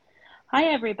Hi,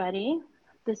 everybody.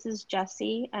 This is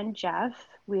Jesse and Jeff.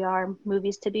 We are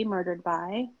Movies to Be Murdered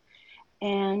By,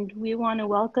 and we want to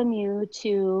welcome you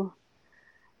to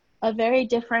a very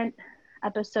different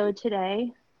episode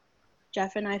today.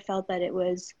 Jeff and I felt that it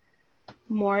was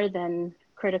more than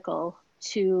critical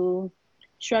to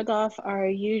shrug off our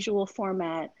usual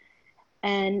format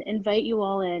and invite you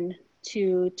all in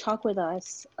to talk with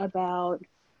us about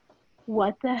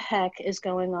what the heck is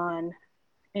going on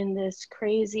in this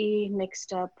crazy,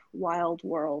 mixed up, wild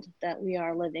world that we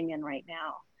are living in right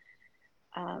now.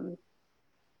 Um,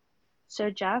 so,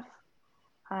 Jeff,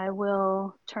 I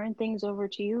will turn things over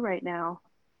to you right now.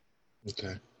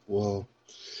 Okay. Well,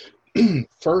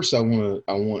 first I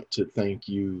want to thank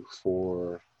you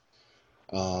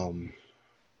um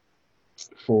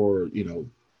for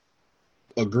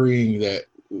agreeing that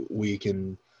we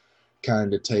can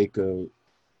kind of take a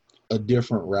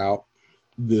different route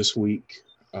this week.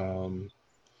 Um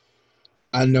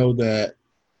I know that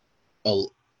uh,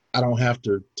 I don't have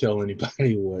to tell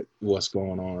anybody what's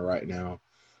going on right now.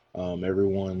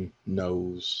 Everyone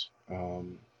knows,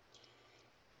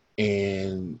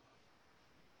 and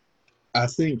I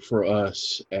think for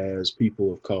us as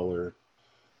people of color,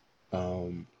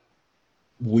 um,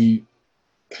 we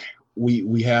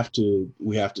we have to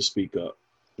speak up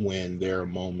when there are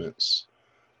moments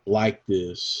like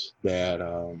this that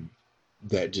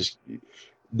just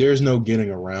there's no getting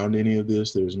around any of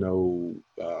this. There's no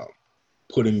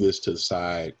putting this to the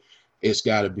side. It's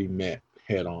got to be met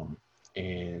head on.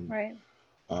 And Right.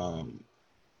 um,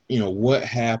 what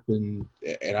happened,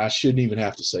 and I shouldn't even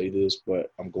have to say this,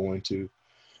 but I'm going to.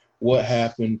 What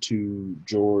happened to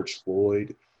George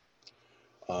Floyd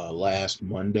last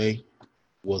Monday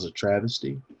was a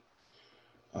travesty.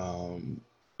 Um,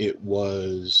 it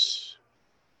was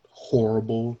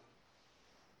horrible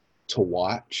to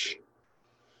watch,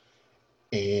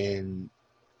 and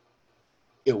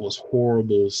it was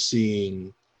horrible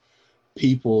seeing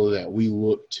people that we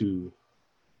look to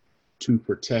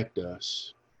protect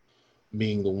us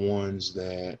being the ones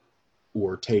that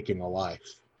were taking a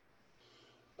life.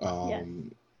 Yes.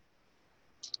 Um,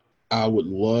 I would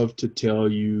love to tell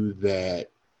you that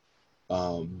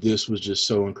this was just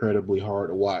so incredibly hard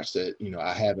to watch that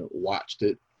I haven't watched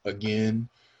it again.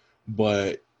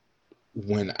 But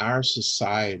when our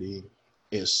society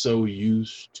is so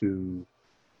used to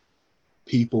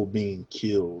people being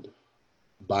killed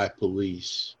by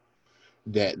police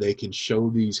that they can show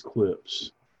these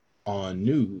clips on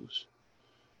news,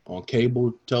 on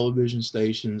cable television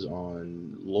stations,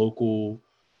 on local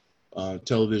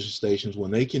television stations, when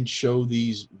they can show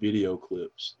these video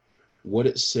clips, what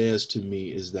it says to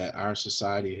me is that our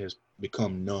society has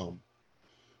become numb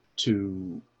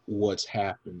to what's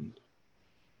happened.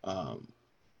 Um,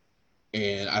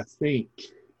 and I think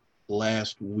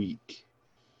last week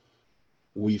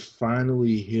we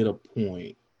finally hit a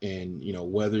point, and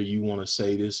whether you want to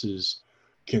say this is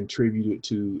contributed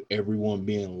to everyone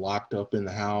being locked up in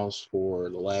the house for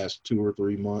the last 2 or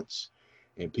 3 months,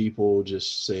 and people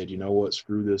just said, you know what,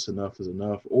 screw this, enough is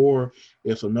enough. Or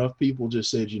if enough people just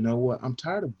said, you know what, I'm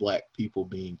tired of black people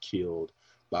being killed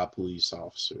by police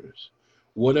officers.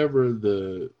 Whatever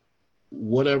the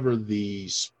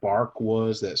spark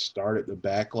was that started the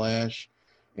backlash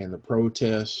and the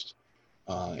protest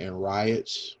and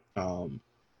riots,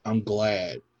 I'm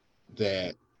glad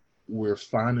that we're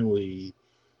finally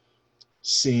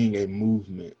seeing a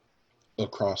movement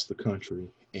across the country,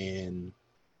 and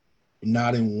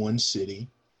not in one city,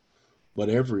 but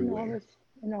In all everywhere. this,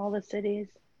 in all the cities.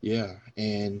 Yeah,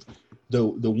 and the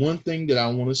one thing that I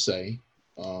want to say,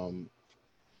 um,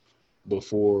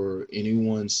 before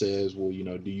anyone says, well,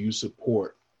 do you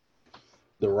support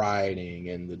the rioting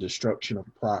and the destruction of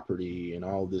property and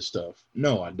all this stuff?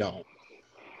 No, I don't.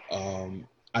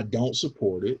 I don't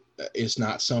support it. It's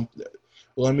not something.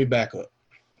 Well, let me back up.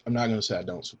 I'm not going to say I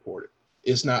don't support it.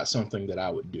 It's not something that I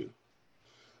would do.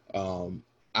 Um,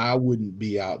 I wouldn't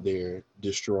be out there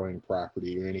destroying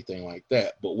property or anything like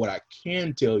that. But what I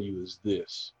can tell you is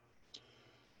this: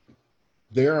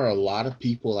 there are a lot of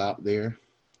people out there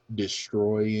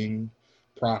destroying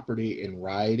property and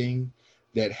rioting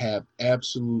that have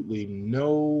absolutely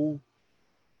no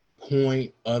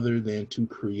point other than to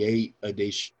create a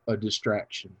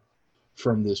distraction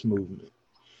from this movement.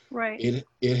 Right.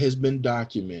 It has been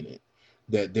documented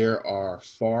that there are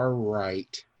far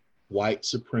right white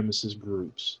supremacist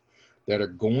groups that are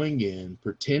going in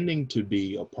pretending to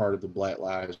be a part of the Black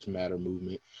Lives Matter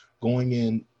movement, going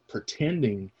in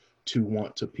pretending to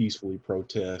want to peacefully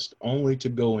protest, only to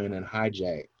go in and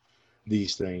hijack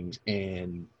these things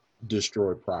and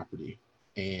destroy property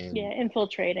Yeah. and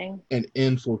Infiltrating. and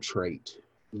infiltrate.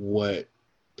 what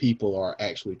people are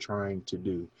actually trying to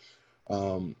do.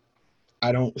 Um,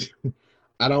 I don't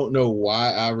I don't know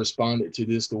why I responded to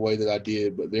this the way that I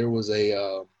did, but there was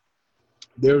a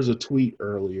tweet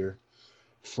earlier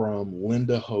from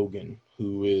Linda Hogan,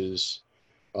 who is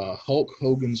Hulk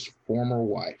Hogan's former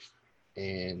wife,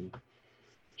 and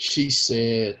she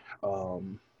said,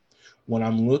 when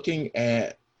I'm looking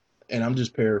at, and I'm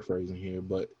just paraphrasing here,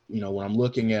 but when I'm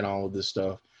looking at all of this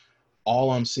stuff,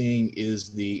 all I'm seeing is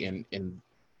and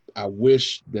I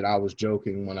wish that I was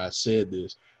joking when I said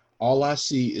this. All I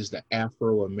see is the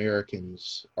Afro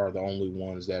Americans are the only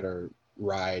ones that are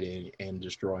rioting and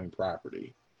destroying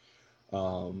property.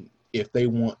 If they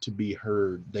want to be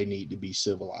heard, they need to be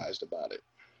civilized about it.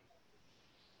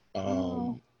 Oh,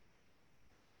 Um,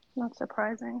 not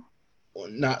surprising.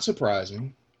 Not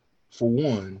surprising, for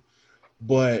one,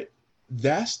 but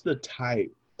that's the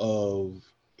type of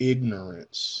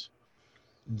ignorance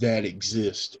that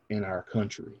exists in our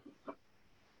country.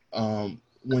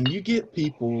 When you get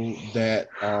people that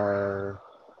are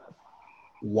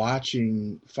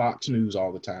watching Fox News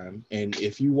all the time, and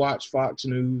if you watch Fox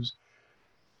News,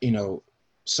 you know,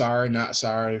 sorry, not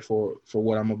sorry for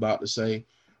what I'm about to say,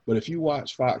 but if you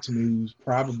watch Fox News,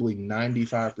 probably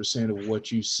 95% of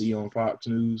what you see on Fox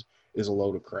News is a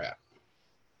load of crap.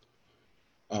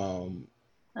 Um,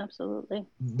 Absolutely.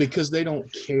 because they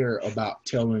don't care about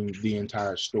telling the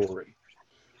entire story.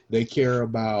 They care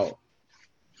about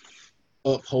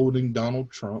upholding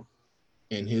Donald Trump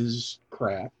and his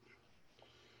crap,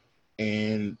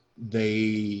 and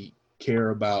they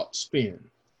care about spin.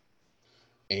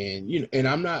 And and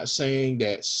I'm not saying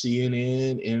that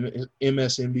CNN,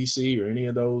 MSNBC, or any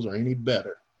of those are any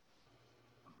better.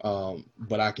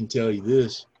 But I can tell you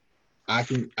this: I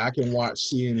can watch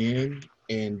CNN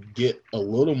and get a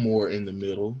little more in the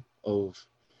middle of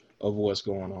what's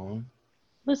going on.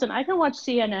 Listen, I can watch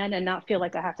CNN and not feel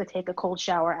like I have to take a cold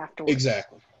shower afterwards.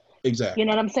 Exactly. You know Exactly.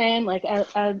 what I'm saying? Like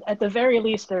at the very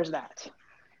least, there's that.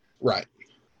 Right.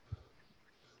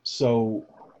 So,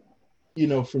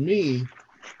 for me,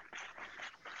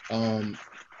 um,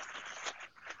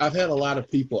 I've had a lot of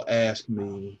people ask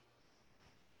me,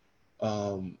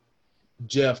 um,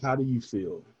 Jeff, how do you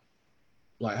feel?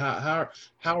 Like,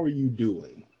 how are you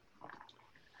doing?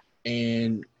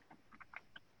 And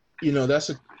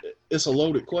it's a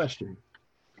loaded question,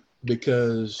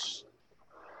 because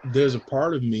there's a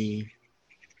part of me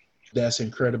that's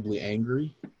incredibly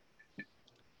angry.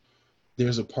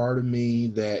 There's a part of me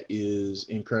that is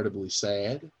incredibly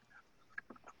sad,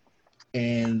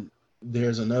 and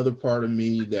there's another part of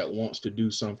me that wants to do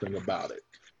something about it.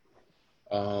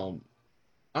 Um,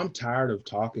 I'm tired of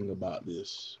talking about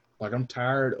this. Like, I'm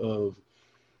tired of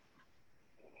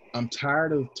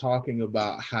talking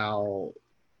about how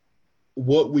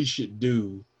what we should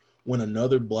do when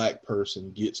another black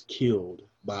person gets killed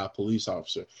by a police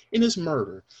officer, and it's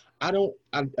murder. I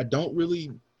don't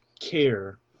really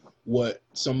care what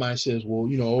somebody says. Well,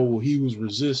 oh, he was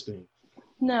resisting.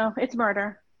 No, it's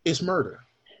murder. It's murder.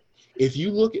 If you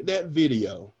look at that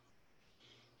video,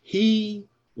 he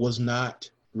was not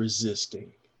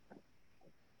resisting.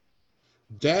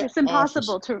 That It's officer.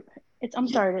 impossible to. It's. I'm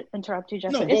Yeah, sorry to interrupt you, no,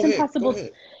 Justin. go It's ahead. Go impossible.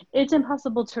 ahead. It's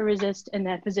impossible to resist in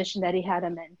that position that he had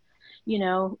him in.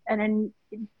 And then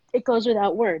it goes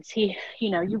without words. You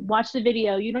watch the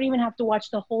video. You don't even have to watch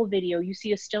the whole video. You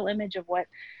see a still image of what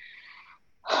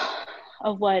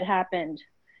happened,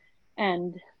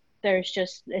 and there's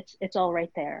just it's all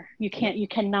right there. Yep. You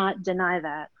cannot deny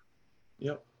that.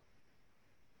 Yep.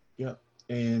 Yep.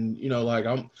 And like,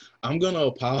 I'm gonna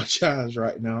apologize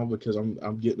right now, because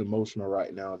I'm getting emotional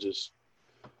right now,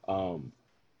 um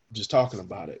just talking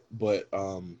about it. But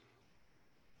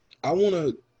I want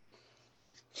to,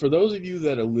 for those of you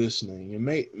that are listening, and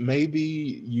maybe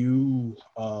you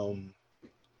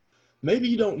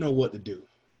don't know what to do.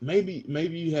 Maybe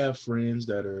you have friends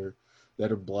that are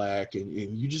black, and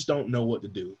you just don't know what to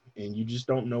do, and you just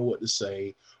don't know what to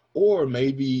say, or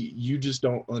maybe you just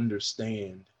don't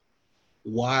understand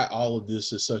why all of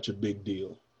this is such a big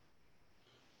deal.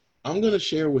 I'm going to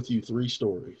share with you 3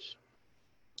 stories,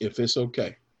 if it's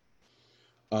okay,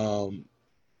 um,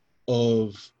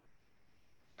 of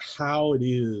how it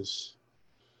is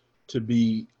to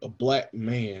be a black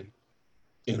man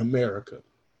in America.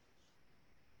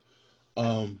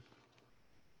 Um,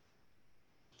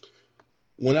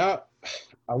 when I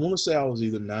want to say I was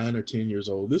either 9 or 10 years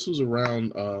old. This was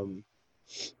right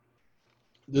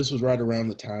around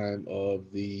the time of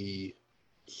the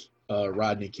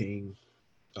Rodney King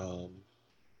um,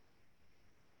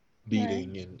 Right.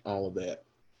 beating and all of that.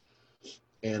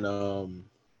 And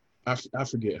I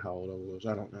forget how old I was.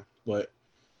 I don't know, but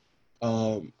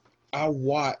Um, I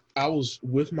was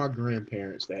with my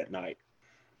grandparents that night,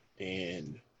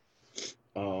 and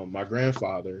my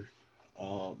grandfather,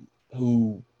 um,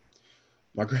 who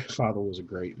my grandfather was a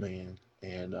great man,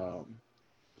 and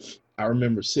I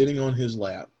remember sitting on his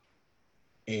lap,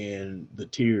 and the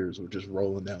tears were just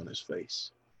rolling down his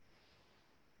face,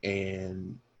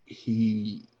 and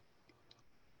he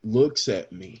looks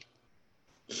at me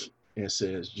and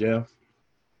says, "Jeff,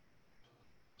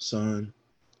 son,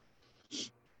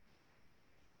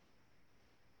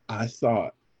 I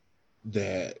thought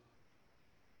that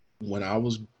when I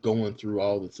was going through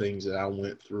all the things that I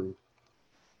went through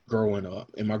growing up,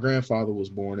 and my grandfather was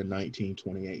born in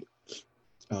 1928.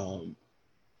 Um,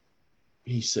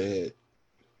 he said,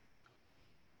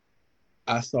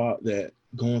 I thought that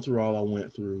going through all I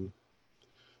went through,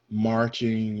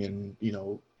 marching, and,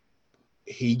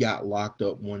 he got locked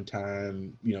up one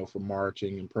time, for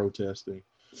marching and protesting.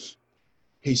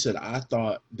 He said, I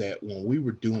thought that when we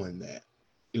were doing that,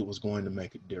 it was going to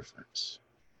make a difference.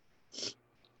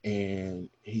 And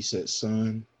he said,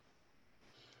 son,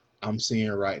 I'm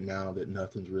seeing right now that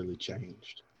nothing's really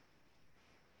changed.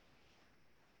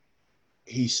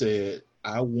 He said,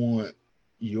 I want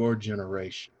your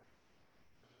generation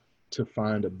to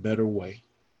find a better way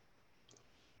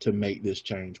to make this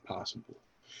change possible.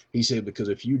 He said, because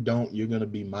if you don't, you're going to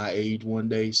be my age one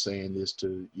day saying this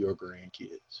to your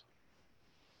grandkids.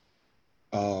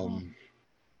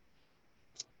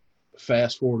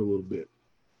 Fast forward a little bit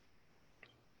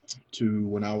to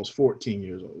when I was 14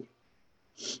 years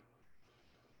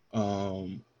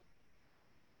old.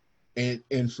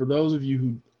 And for those of you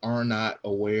who are not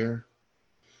aware,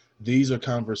 these are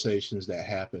conversations that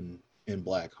happen in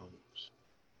Black homes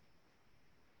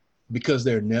because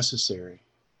they're necessary,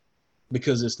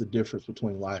 because it's the difference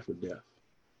between life or death.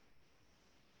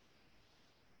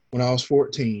 When I was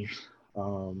 14,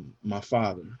 my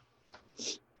father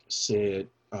said,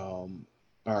 all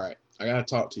right, I got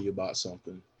to talk to you about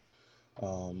something.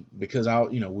 Because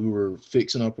we were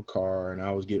fixing up a car and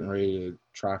I was getting ready to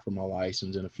try for my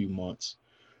license in a few months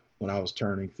when I was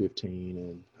turning 15.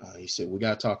 And he said, we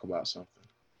got to talk about something.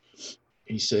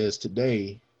 He says,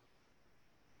 today,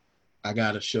 I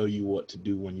got to show you what to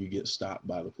do when you get stopped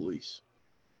by the police.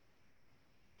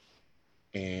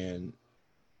 And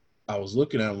I was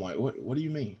looking at him like, what do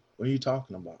you mean? What are you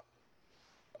talking about?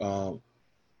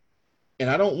 And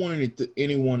I don't want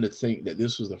anyone to think that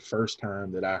this was the first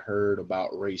time that I heard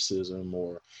about racism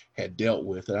or had dealt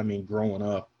with it. I mean, growing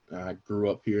up, I grew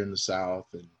up here in the South,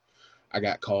 and I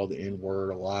got called the N-word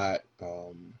a lot.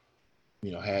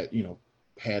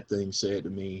 Had things said to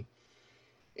me,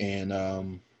 and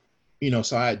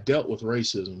so I had dealt with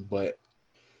racism, but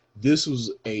this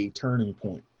was a turning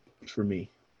point for me.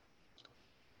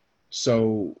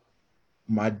 So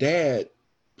my dad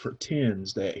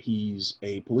pretends that he's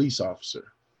a police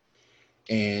officer.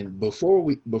 And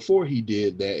before he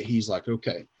did that, he's like,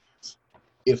 okay,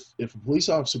 if a police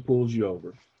officer pulls you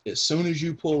over, as soon as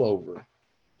you pull over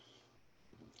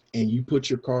and you put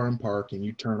your car in park and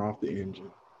you turn off the engine,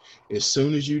 as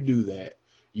soon as you do that,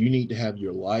 you need to have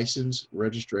your license,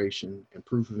 registration, and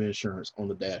proof of insurance on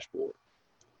the dashboard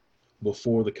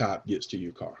before the cop gets to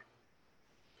your car.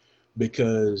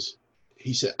 Because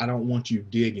he said, I don't want you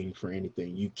digging for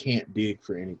anything. You can't dig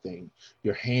for anything.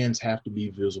 Your hands have to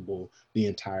be visible the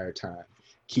entire time.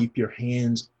 Keep your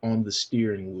hands on the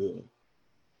steering wheel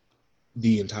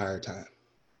the entire time.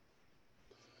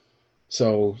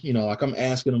 So, like I'm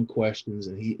asking him questions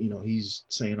and he's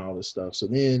saying all this stuff. So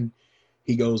then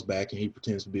he goes back and he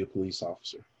pretends to be a police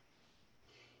officer.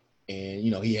 And,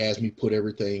 he has me put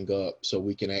everything up so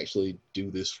we can actually do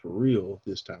this for real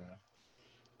this time.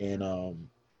 And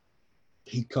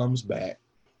he comes back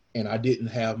and I didn't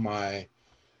have my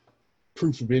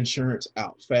proof of insurance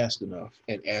out fast enough.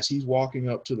 And as he's walking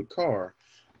up to the car,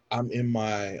 I'm in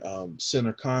my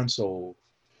center console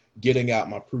getting out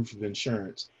my proof of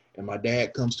insurance. And my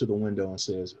dad comes to the window and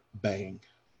says, bang.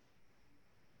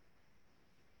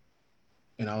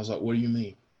 And I was like, what do you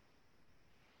mean?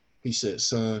 He said,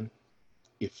 son,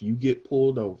 if you get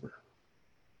pulled over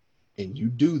and you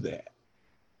do that,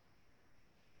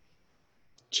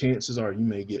 chances are you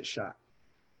may get shot.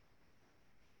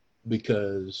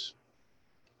 Because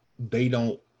they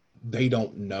don't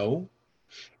know,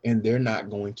 and they're not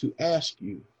going to ask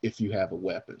you if you have a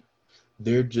weapon.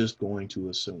 They're just going to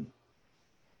assume.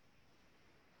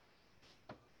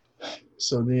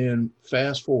 So then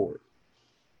fast forward.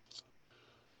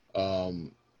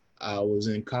 I was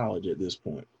in college at this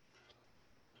point,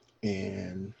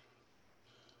 and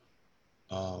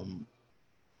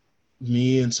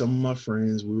me and some of my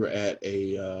friends, we were at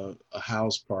a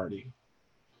house party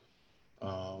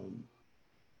Um,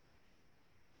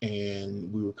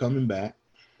 and we were coming back,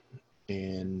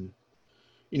 and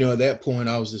at that point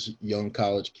I was this young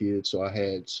college kid, so I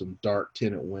had some dark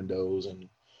tinted windows, and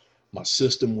my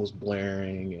system was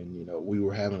blaring, and we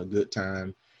were having a good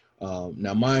time.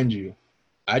 Now, mind you,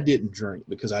 I didn't drink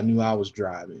because I knew I was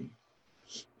driving.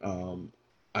 Um,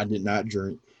 I did not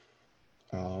drink.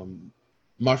 Um,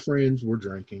 my friends were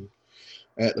drinking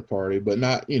at the party, but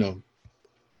not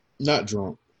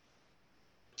drunk.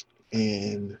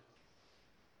 And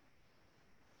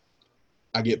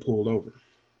I get pulled over.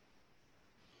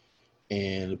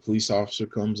 And the police officer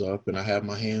comes up, and I have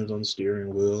my hands on the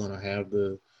steering wheel, and I have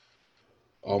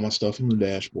all my stuff on the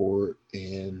dashboard,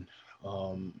 and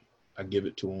I give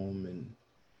it to him. And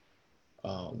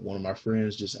one of my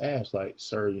friends just asked, like,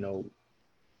 "Sir,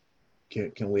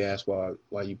 can we ask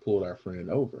why you pulled our friend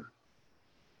over?"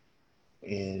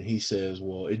 And he says,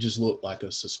 "Well, it just looked like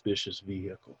a suspicious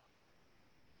vehicle."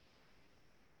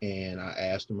 And I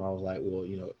asked him, I was like,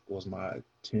 "Well, was my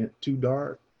tent too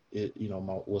dark?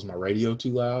 Was my radio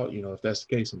too loud? If that's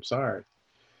the case, I'm sorry."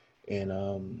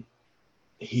 And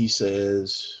he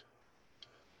says,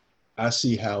 "I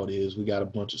see how it is. We got a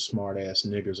bunch of smart ass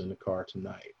niggers in the car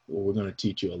tonight. Well, we're going to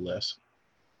teach you a lesson."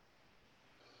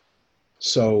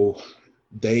 So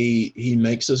he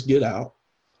makes us get out,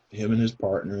 him and his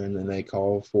partner, and then they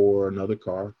call for another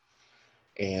car.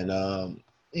 And,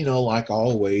 like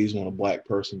always, when a black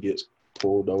person gets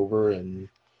pulled over and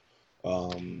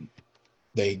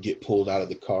they get pulled out of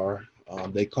the car,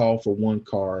 they call for one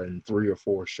car and 3 or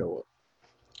 4 show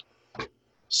up.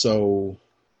 So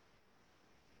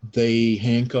they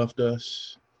handcuffed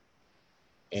us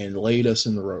and laid us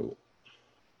in the road.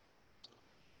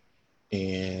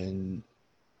 And,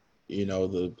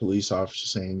 the police officer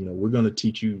saying, "We're going to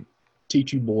teach you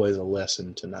boys a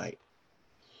lesson tonight."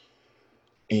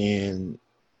 And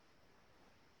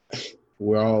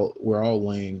we're all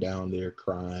laying down there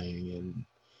crying and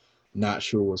not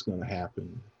sure what's going to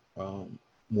happen.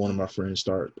 One of my friends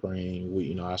started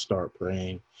praying. I start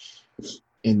praying,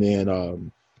 and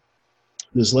then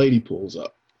this lady pulls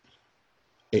up,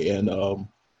 and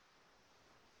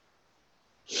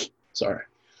sorry,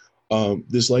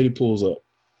 this lady pulls up,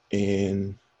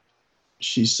 and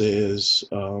she says,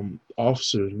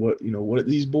 "Officers, what did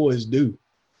these boys do?"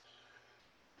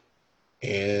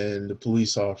 And the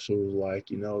police officer was like,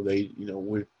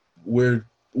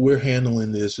 we're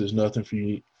handling this. There's nothing for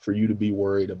you to be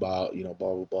worried about, blah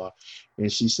blah blah.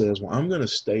 And she says, "Well, I'm gonna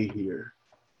stay here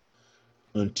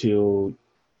until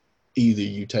either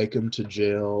you take them to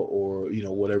jail or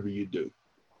whatever you do."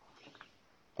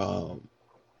 Um,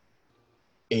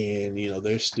 and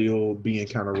they're still being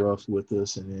kind of rough with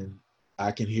us, and then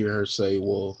I can hear her say,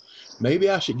 "Well, maybe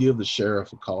I should give the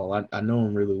sheriff a call. I know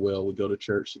him really well. We go to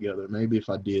church together. Maybe if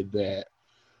I did that,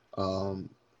 um,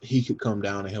 he could come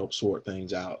down and help sort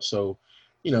things out." So,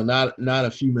 not a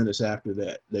few minutes after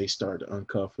that, they start to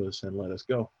uncuff us and let us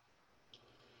go.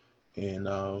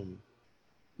 And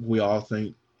we all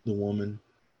thank the woman,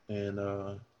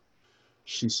 and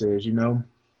she says,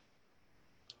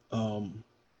 um,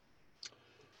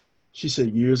 she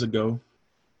said, "Years ago,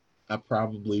 I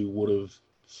probably would have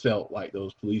felt like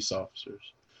those police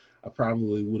officers. I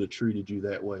probably would have treated you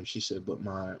that way." She said, "But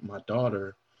my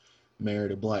daughter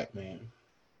married a black man,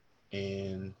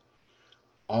 and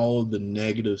all of the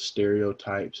negative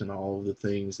stereotypes and all of the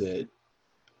things that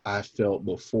I felt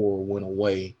before went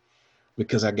away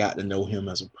because I got to know him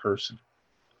as a person."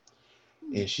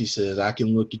 And she says, "I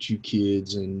can look at you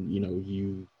kids and,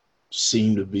 you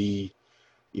seem to be,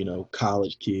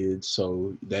 college kids,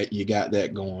 so that you got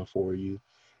that going for you."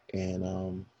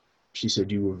 And she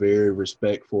said, "You were very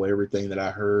respectful, everything that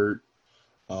I heard.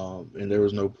 And there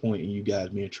was no point in you guys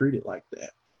being treated like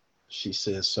that." She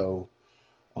says, "So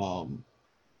um,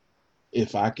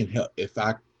 if I could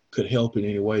help in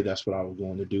any way, that's what I was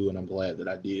going to do. And I'm glad that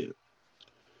I did."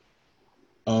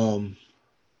 Um,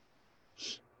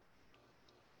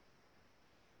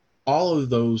 all of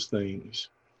those things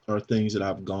are things that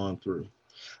I've gone through.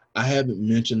 I haven't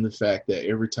mentioned the fact that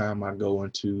every time I go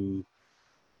into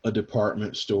a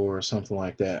department store or something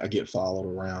like that, I get followed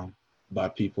around by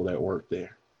people that work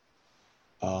there.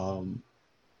 Um,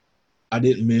 I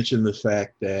didn't mention the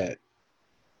fact that,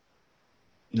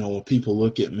 when people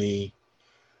look at me,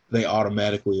 they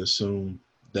automatically assume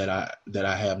that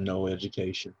I have no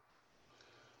education.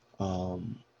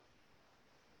 Um,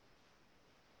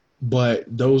 but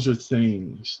those are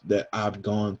things that I've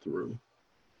gone through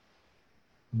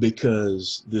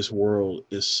because this world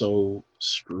is so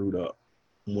screwed up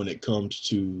when it comes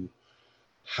to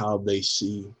how they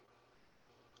see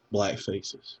black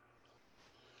faces.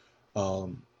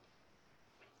 Um,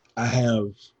 I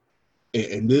have,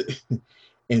 and this,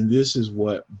 and this is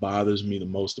what bothers me the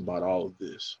most about all of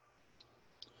this.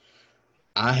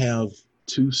 I have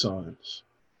two sons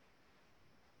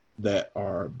that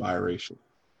are biracial,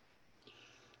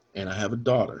 and I have a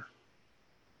daughter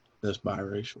that's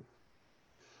biracial.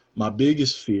 My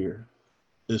biggest fear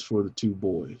is for the two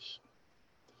boys,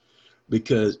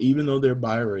 because even though they're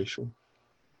biracial,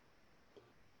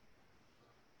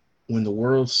 when the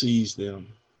world sees them,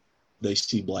 they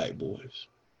see black boys.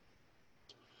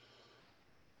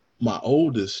 My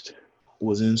oldest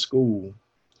was in school.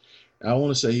 I want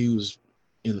to say he was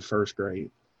in the first grade.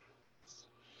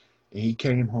 And he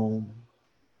came home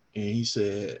and he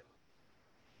said,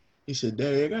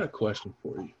 Daddy, I got a question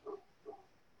for you.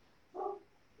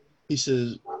 He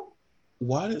says,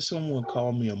 why did someone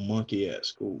call me a monkey at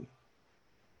school?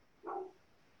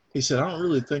 He said, I don't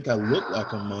really think I look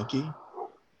like a monkey.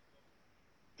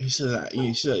 He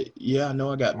said, yeah, I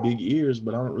know I got big ears,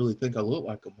 but I don't really think I look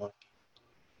like a monkey.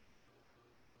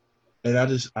 And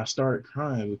I started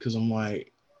crying because I'm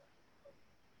like,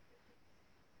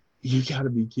 you gotta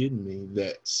be kidding me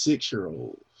that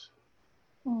 6-year-olds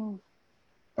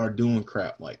are doing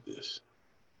crap like this.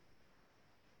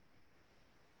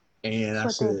 And That's I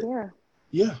what said, they hear.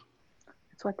 yeah.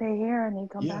 It's what they hear, and they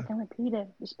come Yeah. back and repeat it,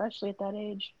 especially at that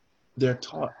age. They're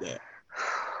taught that.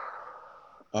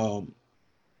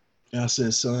 And I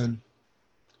said, son,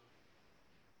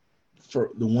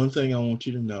 for the one thing I want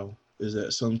you to know is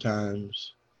that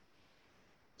sometimes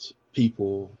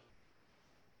people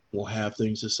will have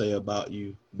things to say about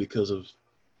you because of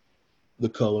the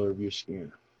color of your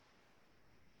skin.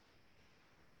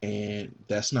 And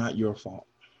that's not your fault.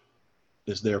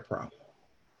 It's their problem.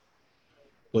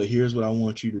 But here's what I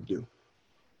want you to do.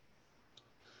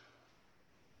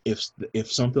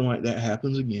 If something like that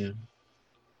happens again,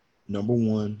 number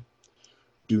one,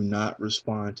 do not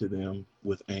respond to them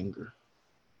with anger.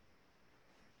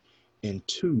 And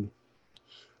two,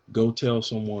 go tell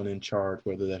someone in charge,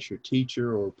 whether that's your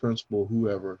teacher or principal,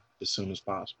 whoever, as soon as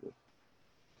possible.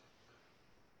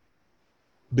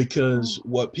 Because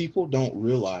what people don't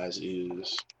realize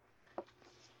is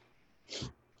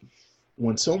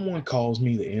when someone calls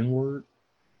me the N-word,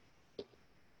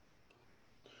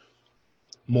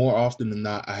 more often than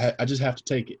not, I just have to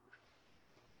take it.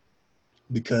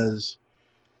 Because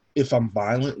if I'm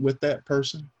violent with that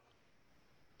person,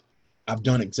 I've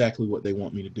done exactly what they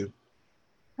want me to do.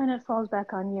 And it falls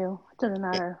back on you. It doesn't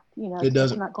matter. It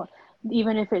doesn't. It's not going.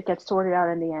 Even if it gets sorted out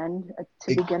in the end,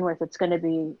 begin with, it's going to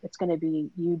be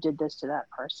you did this to that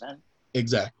person.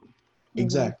 Exactly.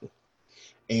 Exactly.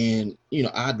 And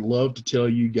I'd love to tell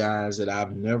you guys that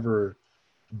I've never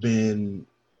been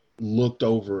looked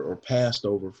over or passed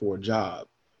over for a job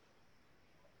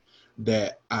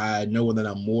that I know that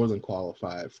I'm more than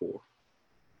qualified for.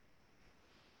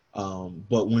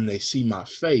 But when they see my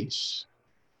face,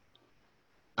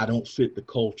 I don't fit the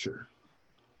culture.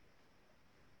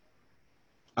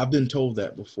 I've been told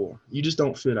that before. You just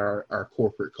don't fit our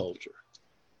corporate culture.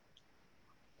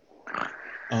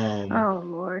 Oh,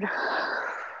 Lord.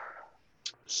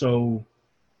 So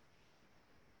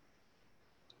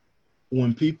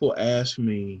when people ask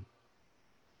me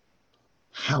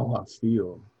how I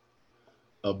feel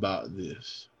about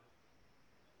this,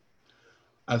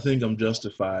 I think I'm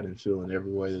justified in feeling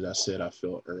every way that I said I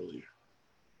felt earlier.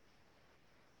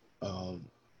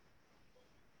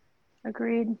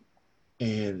 Agreed.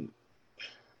 And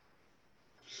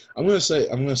I'm gonna say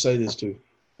this too,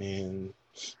 and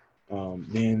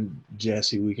then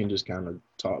Jesse, we can just kind of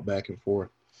talk back and forth.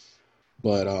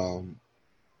 But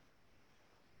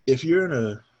if you're in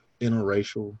a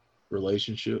interracial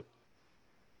relationship,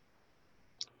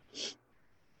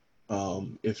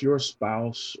 if your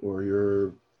spouse or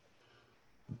your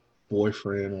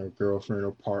boyfriend or girlfriend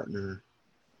or partner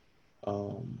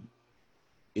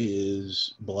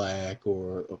is black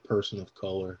or a person of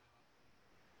color,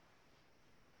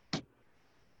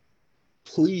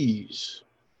 please,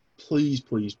 please,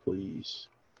 please, please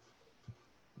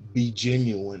be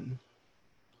genuine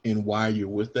in why you're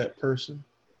with that person.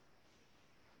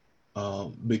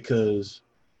 Because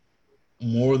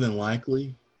more than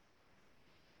likely,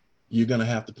 you're going to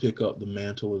have to pick up the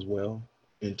mantle as well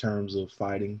in terms of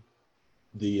fighting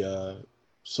the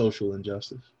social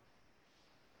injustice.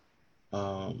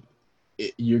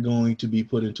 You're going to be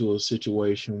put into a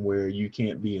situation where you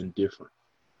can't be indifferent.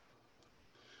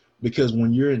 Because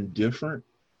when you're indifferent,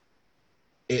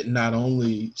 it not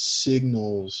only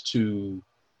signals to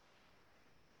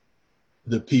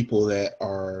the people that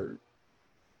are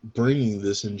bringing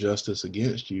this injustice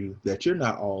against you that you're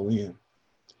not all in,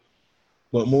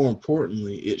 but more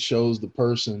importantly, it shows the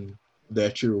person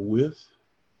that you're with,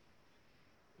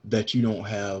 that you don't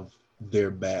have their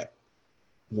back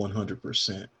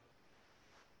 100%.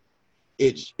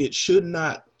 It should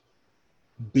not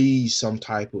be some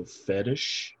type of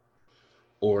fetish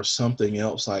or something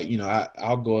else. Like,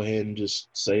 I'll go ahead and just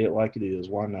say it like it is.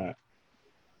 Why not?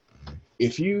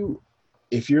 If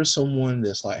you're someone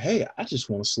that's like, hey, I just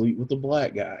want to sleep with a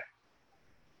black guy,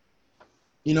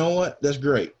 you know what? That's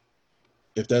great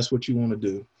if that's what you want to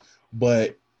do.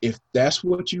 But if that's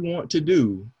what you want to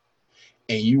do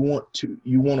and you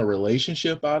want a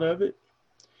relationship out of it,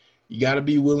 you got to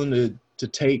be willing to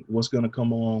take what's going to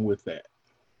come along with that.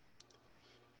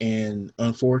 And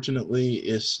unfortunately,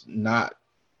 it's not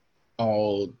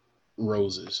all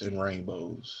roses and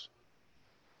rainbows.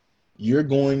 You're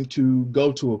going to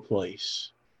go to a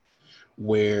place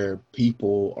where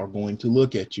people are going to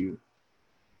look at you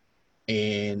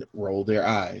and roll their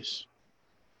eyes.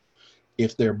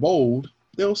 If they're bold,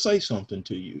 they'll say something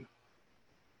to you.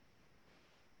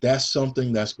 That's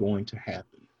something that's going to happen.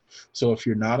 So if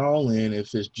you're not all in,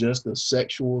 if it's just a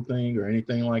sexual thing or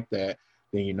anything like that,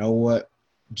 then you know what?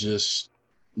 Just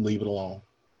leave it alone.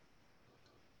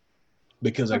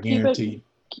 Because I guarantee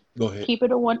you, go ahead. Keep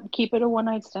it a one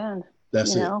night stand.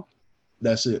 That's it.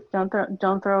 That's it.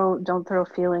 Don't throw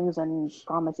feelings and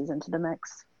promises into the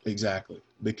mix. Exactly.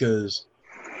 Because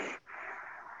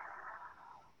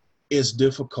it's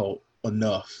difficult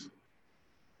enough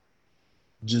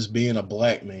just being a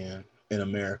black man in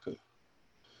America,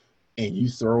 and you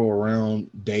throw around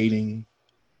dating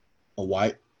a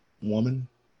white woman.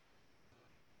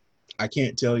 I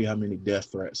can't tell you how many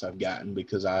death threats I've gotten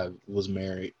because I was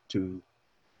married to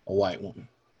a white woman.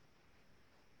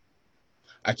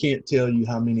 I can't tell you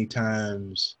how many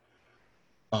times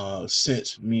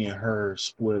since me and her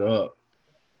split up,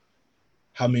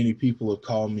 how many people have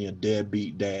called me a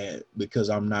deadbeat dad because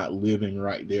I'm not living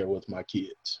right there with my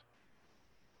kids,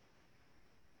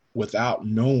 without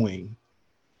knowing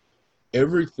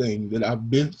everything that I've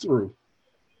been through.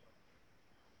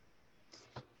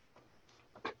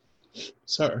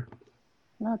 Sorry.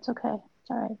 No, it's okay. It's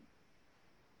all right.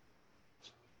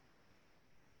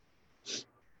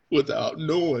 Without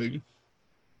knowing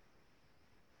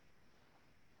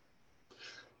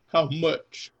how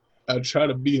much I try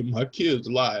to be in my kids'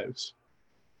 lives.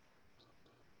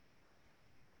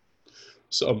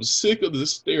 So I'm sick of the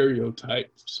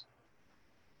stereotypes.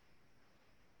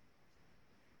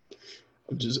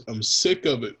 I'm sick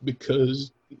of it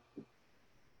because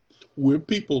we're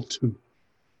people too.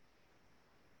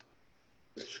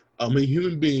 I'm a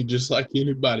human being just like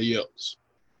anybody else.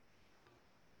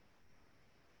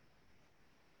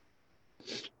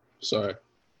 Sorry.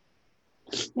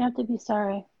 You have to be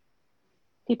sorry.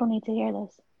 People need to hear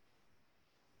this.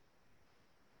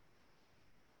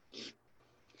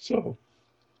 So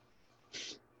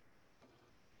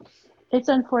it's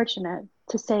unfortunate,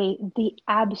 to say the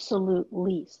absolute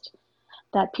least,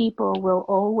 that people will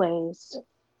always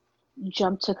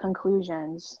jump to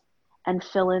conclusions and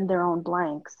fill in their own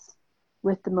blanks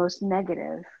with the most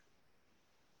negative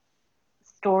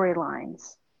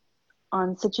storylines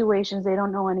on situations they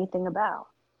don't know anything about.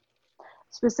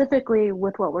 Specifically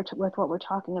with what we're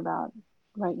talking about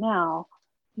right now,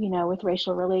 with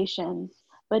racial relations.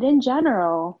 But in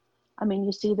general, I mean,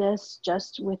 you see this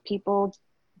just with people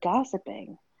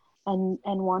gossiping and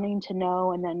wanting to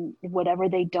know, and then whatever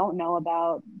they don't know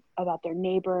about their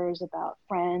neighbors, about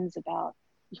friends, about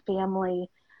family,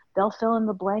 they'll fill in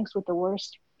the blanks with the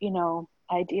worst,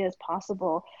 ideas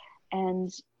possible,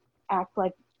 and act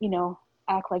like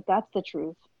that's the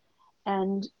truth.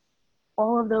 And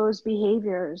all of those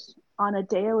behaviors on a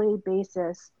daily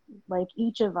basis, like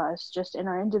each of us, just in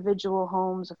our individual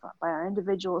homes, by our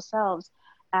individual selves,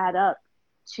 add up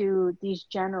to these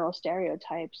general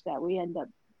stereotypes that we end up,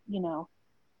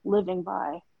 living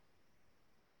by.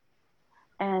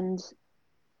 And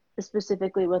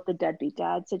specifically with the deadbeat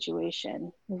dad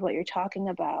situation, with what you're talking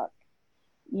about,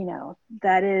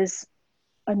 that is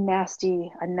a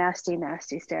nasty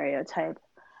stereotype.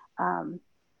 I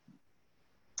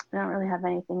don't really have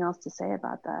anything else to say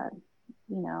about that.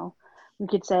 We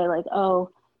could say like, oh,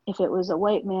 if it was a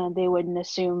white man, they wouldn't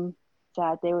assume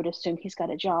that. They would assume he's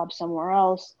got a job somewhere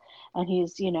else and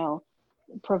he's,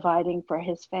 providing for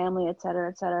his family, et cetera,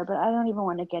 et cetera. But I don't even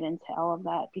want to get into all of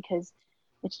that because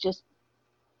it's just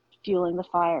fueling the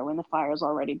fire when the fire is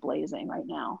already blazing right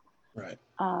now. Right.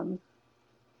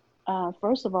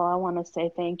 First of all, I want to say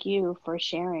thank you for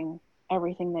sharing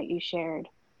everything that you shared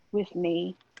with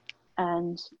me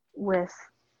and with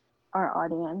our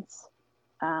audience.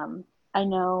 I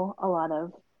know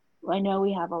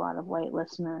we have a lot of white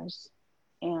listeners,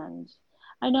 and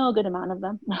I know a good amount of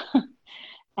them.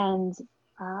 And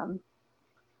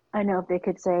I know if they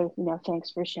could say,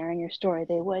 thanks for sharing your story,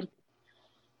 they would.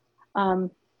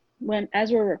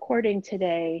 As we're recording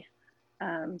today,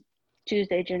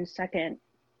 Tuesday, June 2nd,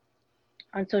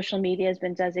 on social media has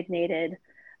been designated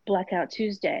Blackout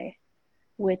Tuesday,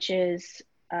 which is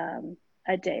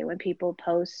a day when people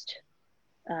post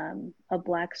a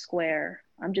black square.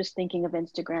 I'm just thinking of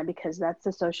Instagram because that's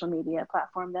the social media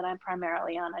platform that I'm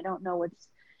primarily on. I don't know what's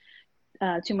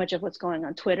too much of what's going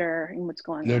on Twitter and what's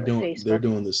going on with They're Facebook.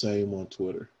 doing the same on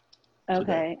Twitter today.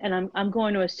 Okay, and I'm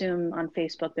going to assume on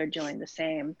Facebook they're doing the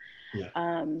same.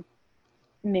 Yeah.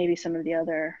 Maybe some of the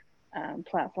other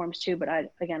platforms too, but I'm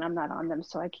not on them,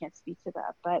 so I can't speak to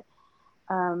that. But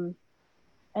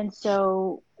and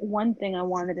so one thing I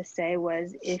wanted to say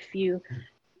was,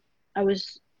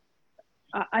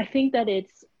 I think that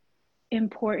it's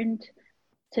important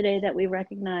today that we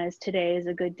recognize today is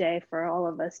a good day for all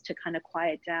of us to kind of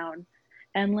quiet down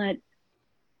and let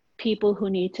people who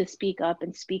need to speak up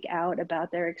and speak out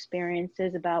about their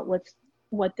experiences, about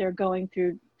what they're going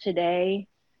through today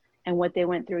and what they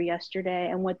went through yesterday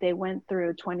and what they went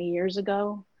through 20 years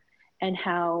ago, and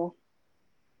how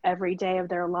every day of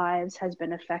their lives has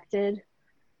been affected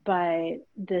by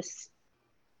this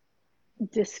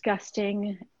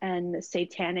disgusting and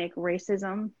satanic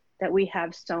racism that we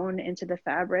have sewn into the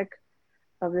fabric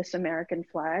of this American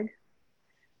flag.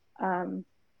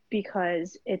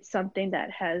 Because it's something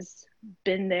that has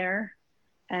been there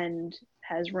and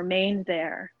has remained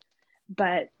there.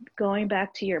 But going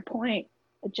back to your point,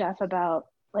 Jeff, about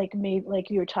like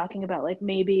you were talking about, like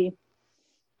maybe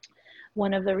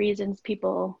one of the reasons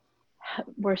people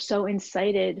were so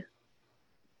incited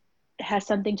has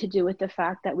something to do with the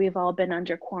fact that we've all been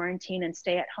under quarantine and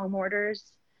stay-at-home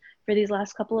orders for these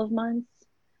last couple of months.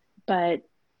 But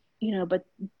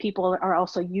people are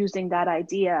also using that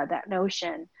idea, that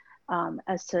notion,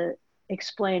 as to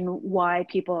explain why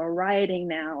people are rioting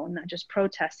now, not just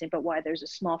protesting, but why there's a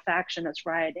small faction that's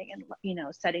rioting and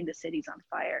setting the cities on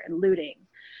fire and looting.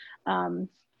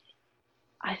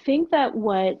 I think that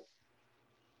what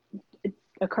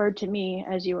occurred to me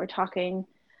as you were talking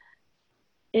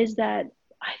is that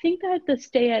I think that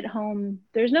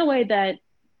there's no way that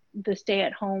the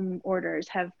stay-at-home orders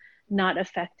have not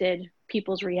affected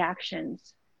people's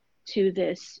reactions to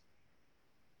this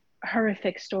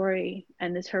horrific story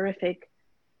and this horrific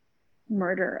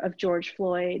murder of George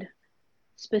Floyd,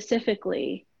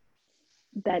 specifically,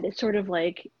 that it's sort of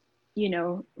like,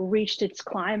 reached its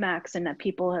climax, and that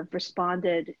people have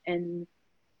responded in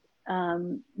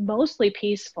mostly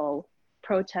peaceful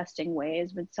protesting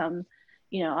ways, with some,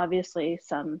 obviously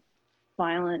some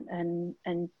violent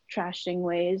and trashing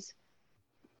ways.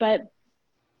 But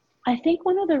I think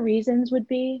one of the reasons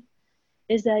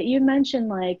is that you mentioned,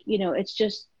 like, it's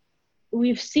just,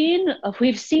 we've seen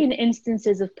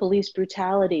instances of police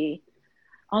brutality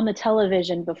on the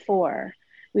television before.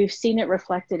 We've seen it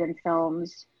reflected in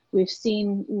films. We've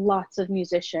seen lots of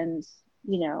musicians,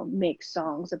 make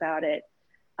songs about it.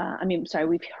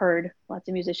 We've heard lots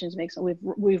of musicians make songs.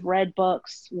 We've read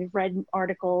books. We've read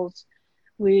articles.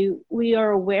 We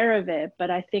are aware of it.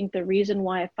 But I think the reason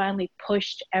why it finally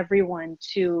pushed everyone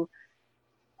to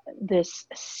this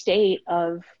state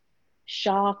of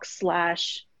shock /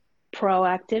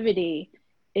 proactivity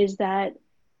is that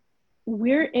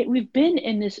we've been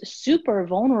in this super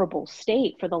vulnerable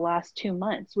state for the last 2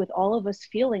 months, with all of us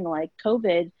feeling like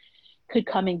COVID could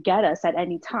come and get us at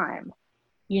any time.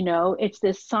 It's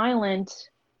this silent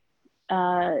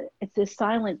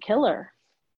killer,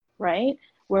 right?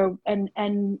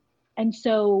 And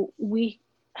so we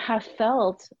have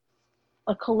felt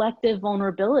a collective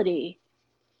vulnerability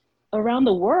around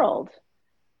the world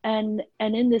and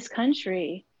in this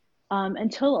country,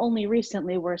 until only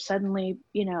recently, where suddenly,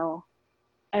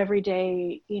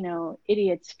 everyday,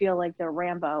 idiots feel like they're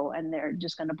Rambo and they're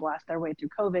just going to blast their way through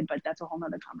COVID. But that's a whole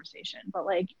nother conversation. But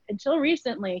like, until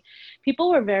recently,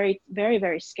 people were very, very,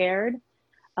 very scared,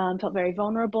 felt very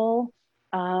vulnerable.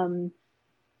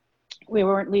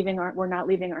 We're not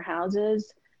leaving our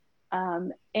houses.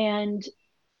 And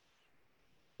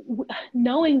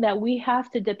knowing that we have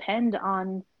to depend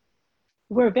on,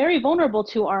 we're very vulnerable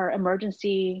to our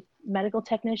emergency medical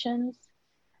technicians,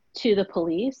 to the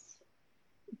police,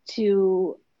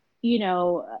 to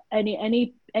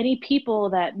any people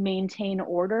that maintain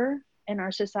order in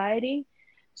our society.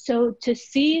 So to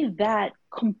see that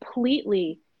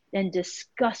completely and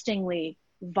disgustingly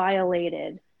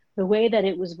violated, the way that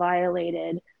it was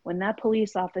violated when that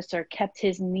police officer kept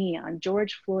his knee on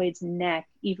George Floyd's neck,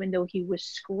 even though he was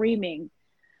screaming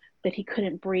that he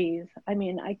couldn't breathe.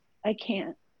 I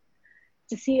can't.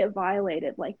 To see it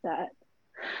violated like that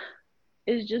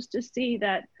is just to see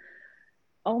that,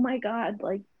 oh my God,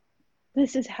 like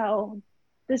this is how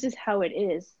it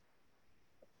is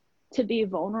to be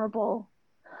vulnerable,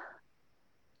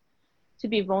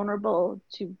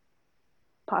 to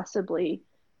possibly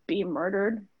be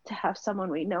murdered, to have someone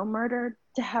we know murdered,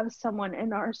 to have someone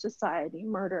in our society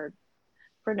murdered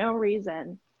for no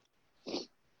reason.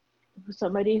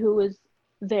 Somebody who was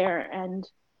there and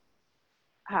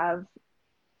have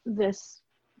this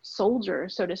soldier,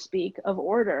 so to speak, of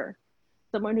order,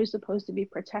 someone who's supposed to be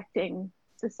protecting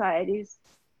society's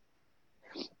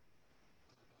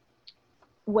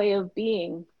way of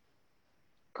being,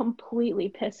 completely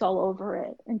piss all over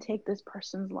it and take this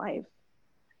person's life,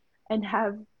 and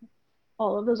have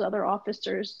all of those other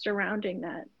officers surrounding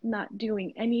that not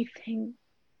doing anything,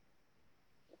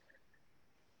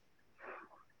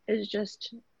 is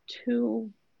just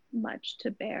too much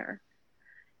to bear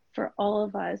for all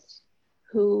of us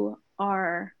who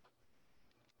are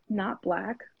not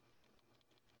Black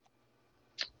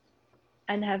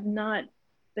and have not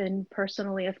been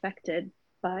personally affected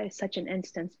by such an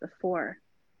instance before.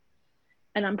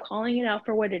 And I'm calling it out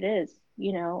for what it is.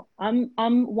 You know, I'm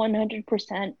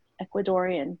 100%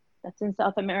 Ecuadorian. That's in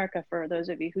South America, for those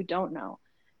of you who don't know.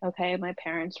 Okay, my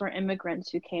parents were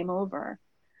immigrants who came over.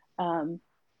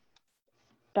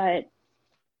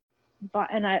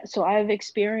 So I've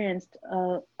experienced,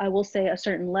 I will say, a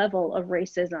certain level of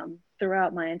racism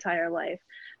throughout my entire life,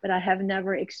 but I have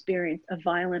never experienced a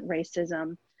violent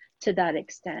racism to that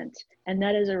extent. And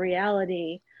that is a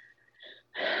reality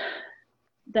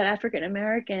that African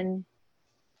American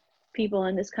people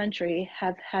in this country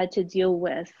have had to deal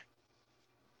with.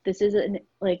 This is a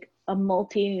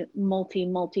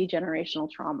multi-generational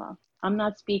trauma. I'm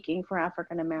not speaking for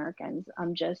African Americans.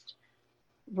 I'm just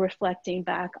reflecting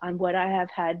back on what I have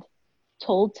had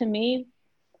told to me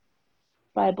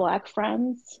by Black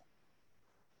friends,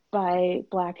 by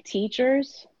Black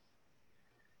teachers.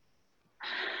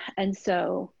 And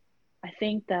so I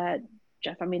think that,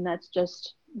 Jeff, I mean, that's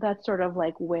sort of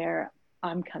like where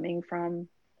I'm coming from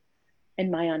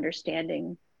in my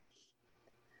understanding.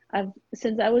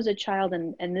 Since I was a child,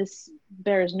 and this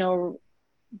bears no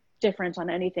difference on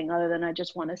anything other than I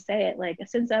just want to say it, like,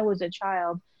 since I was a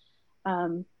child,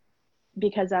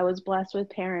 because I was blessed with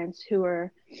parents who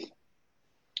were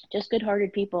just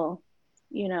good-hearted people,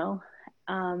 you know,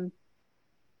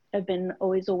 I've been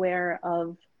always aware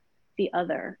of the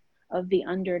other, of the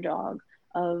underdog,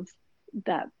 of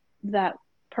that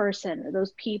person, or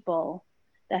those people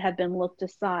that have been looked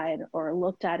aside or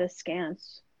looked at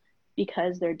askance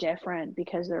because they're different,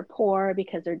 because they're poor,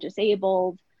 because they're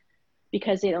disabled,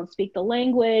 because they don't speak the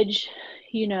language,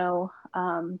 you know,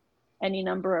 any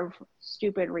number of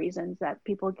stupid reasons that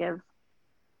people give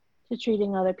to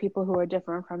treating other people who are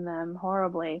different from them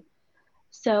horribly.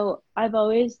 So I've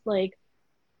always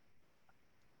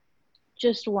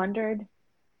just wondered,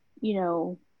 you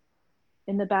know,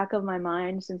 in the back of my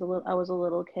mind since I was a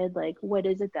little kid, like, what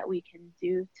is it that we can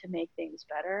do to make things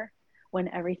better when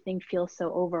everything feels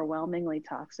so overwhelmingly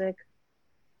toxic?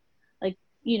 Like,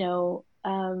 you know,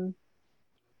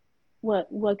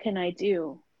 what can I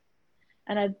do?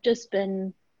 And I've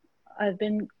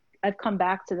come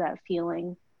back to that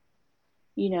feeling,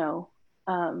 you know,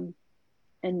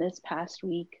 in this past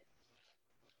week.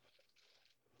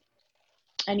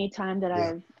 Anytime that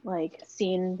I've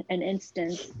seen an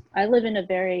instance, right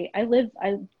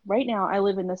now I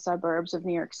live in the suburbs of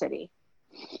New York City.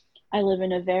 I live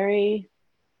in a very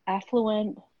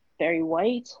affluent, very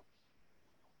white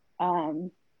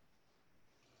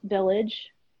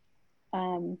village.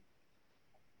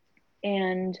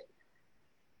 And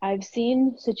I've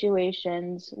seen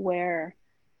situations where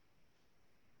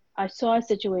I saw a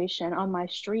situation on my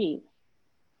street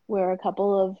where a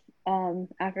couple of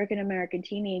African American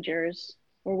teenagers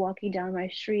were walking down my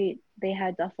street. They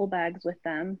had duffel bags with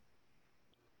them.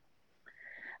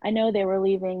 I know they were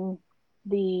leaving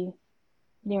the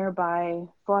nearby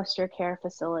foster care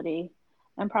facility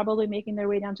and probably making their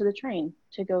way down to the train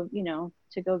to go, you know,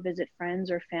 to go visit friends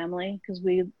or family, because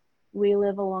we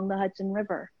live along the Hudson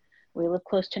River. We live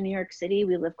close to New York City.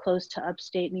 We live close to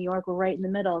upstate New York. We're right in the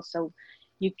middle. So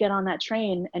you get on that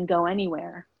train and go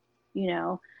anywhere, you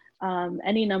know.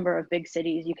 Any number of big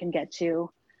cities you can get to.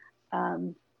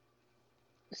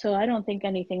 So I don't think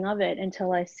anything of it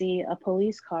until I see a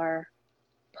police car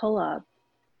pull up.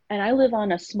 And I live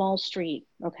on a small street,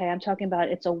 okay? I'm talking about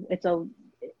it's a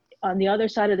on the other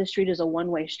side of the street is a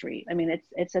one-way street. I mean,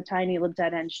 it's a tiny little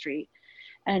dead-end street.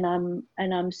 And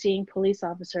I'm seeing police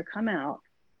officer come out,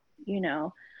 you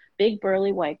know, big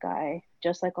burly white guy,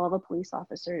 just like all the police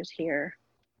officers here.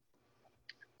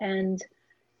 And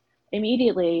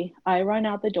immediately I run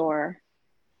out the door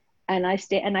and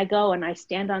I go and I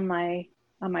stand on my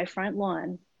front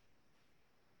lawn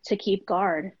to keep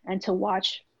guard and to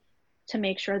watch, to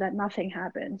make sure that nothing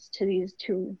happens to these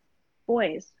two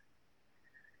boys.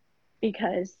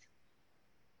 Because,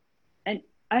 and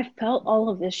I felt all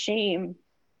of this shame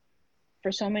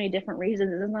for so many different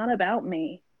reasons. It's not about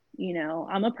me. You know,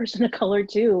 I'm a person of color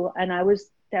too. And I was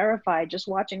terrified just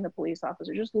watching the police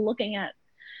officer, just looking at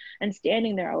and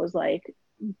standing there. I was like,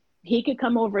 he could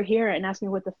come over here and ask me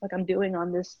what the fuck I'm doing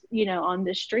on this, you know, on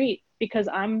this street, because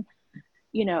I'm,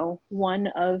 you know, one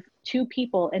of two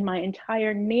people in my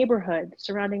entire neighborhood,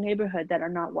 surrounding neighborhood, that are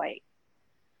not white,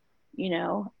 you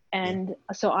know. Yeah. And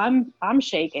so I'm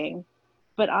shaking,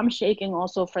 but I'm shaking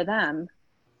also for them,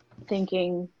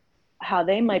 thinking how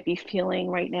they might be feeling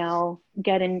right now,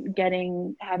 having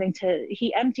to,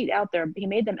 he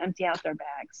made them empty out their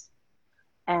bags.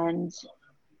 And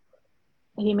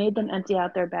he made them empty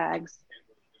out their bags.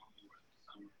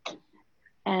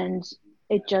 And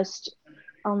it just,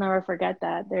 I'll never forget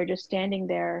that. They're just standing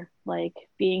there, like,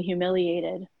 being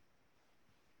humiliated.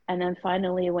 And then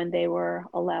finally, when they were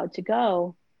allowed to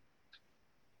go,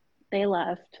 they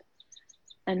left.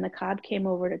 And the cop came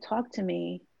over to talk to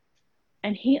me.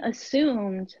 And he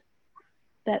assumed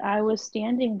that I was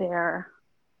standing there.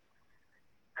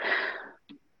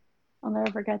 I'll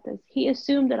never forget this. He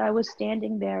assumed that I was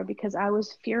standing there because I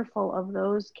was fearful of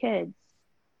those kids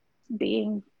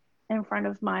being in front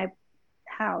of my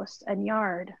house and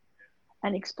yard,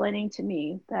 and explaining to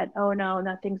me that, oh no,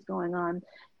 nothing's going on.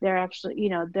 They're actually, you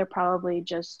know, they're probably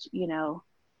just, you know,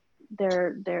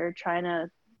 they're trying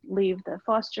to leave the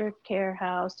foster care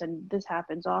house, and this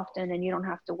happens often, and you don't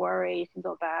have to worry, you can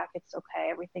go back, it's okay,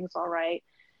 everything's all right.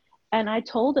 And I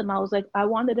told him, I was like, I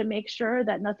wanted to make sure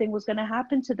that nothing was going to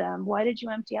happen to them. Why did you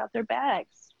empty out their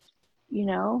bags? You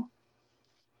know?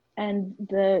 And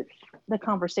the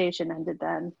conversation ended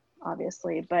then,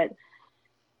 obviously, but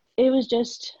it was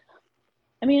just,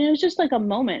 I mean, it was just like a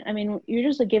moment. I mean, you're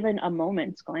just like given a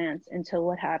moment's glance into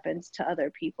what happens to other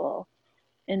people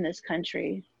in this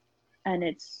country. And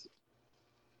it's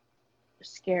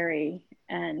scary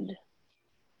and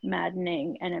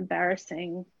maddening and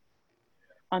embarrassing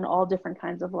on all different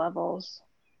kinds of levels.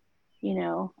 You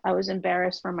know, I was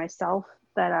embarrassed for myself,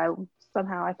 that I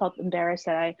felt embarrassed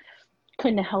that I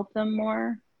couldn't help them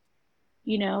more.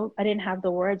 You know, I didn't have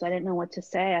the words. I didn't know what to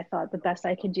say. I thought the best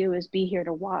I could do is be here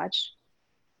to watch,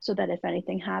 so that if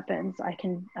anything happens, I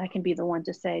can be the one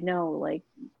to say, no, like,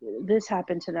 this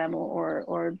happened to them,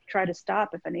 or try to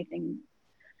stop if anything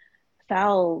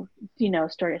foul, you know,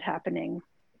 started happening.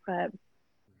 But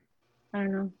I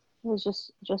don't know. It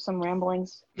was just some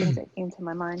ramblings, things that came to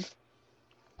my mind.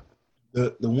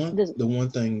 The one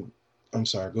thing, I'm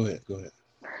sorry, go ahead.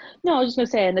 No, I was just gonna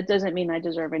say, and that doesn't mean I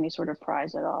deserve any sort of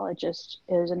prize at all. It just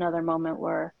is another moment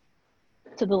where,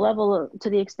 to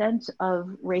the extent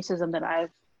of racism that I've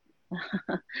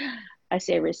I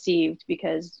say received,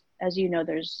 because, as you know,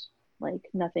 there's like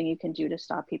nothing you can do to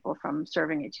stop people from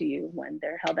serving it to you when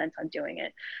they're hell bent on doing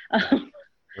it.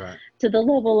 Right. To the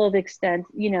level of extent,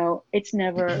 you know, it's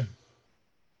never,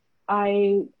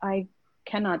 I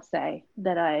cannot say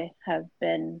that I have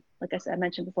been, like I said, I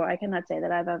mentioned before, I cannot say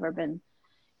that I've ever been,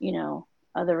 you know,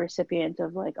 the recipient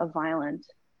of like a violent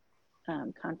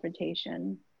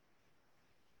confrontation.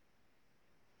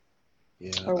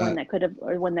 Yeah. Or one that could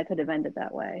have ended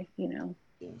that way, you know.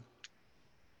 Yeah.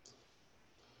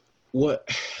 What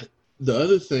the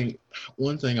other thing,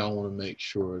 one thing I want to make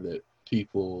sure that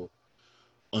people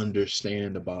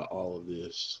understand about all of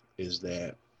this is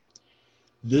that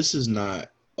this is not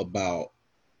about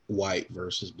white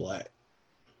versus black.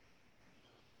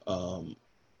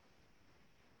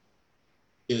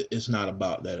 It's not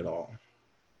about that at all.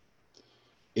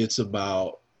 It's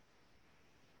about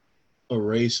a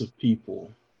race of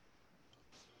people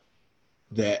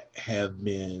that have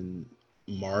been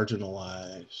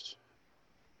marginalized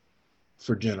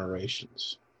for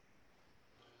generations.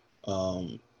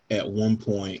 At one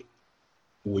point,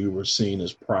 we were seen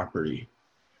as property.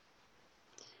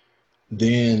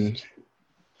 Then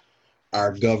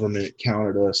our government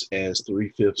counted us as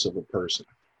 3/5 of a person.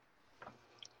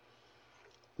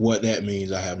 What that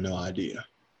means, I have no idea.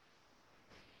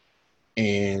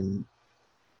 And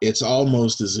it's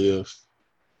almost as if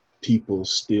people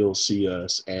still see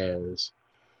us as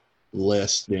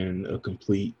less than a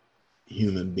complete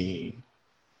human being.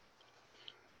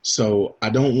 So I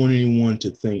don't want anyone to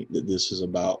think that this is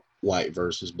about white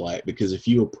versus black, because if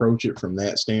you approach it from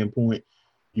that standpoint,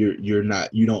 you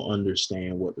don't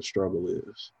understand what the struggle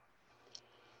is.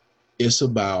 It's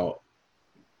about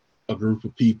a group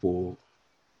of people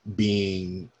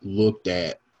being looked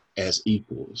at as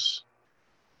equals.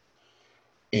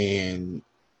 And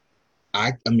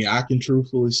I mean, I can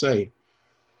truthfully say,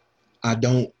 I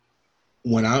don't,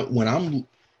 when I'm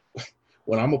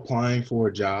applying for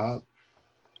a job,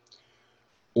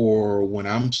 or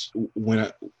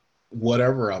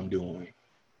whatever I'm doing,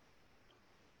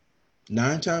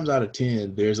 9 times out of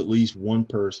 10, there's at least one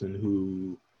person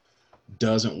who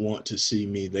doesn't want to see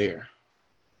me there.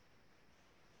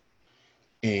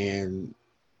 And,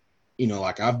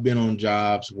 like I've been on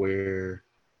jobs where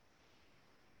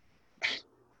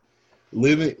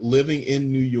living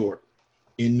in New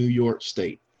York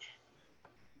State,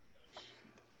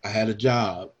 I had a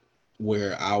job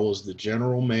where I was the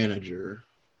general manager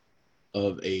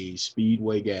of a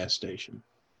Speedway gas station.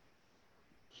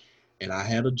 And I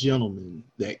had a gentleman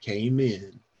that came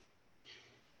in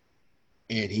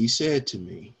and he said to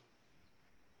me,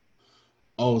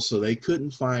 "Oh, so they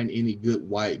couldn't find any good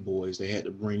white boys. They had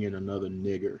to bring in another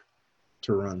nigger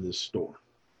to run this store."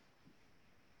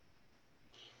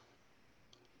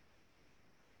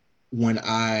 When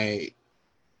I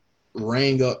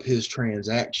rang up his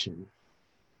transaction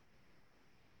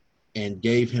and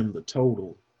gave him the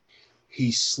total,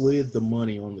 he slid the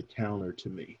money on the counter to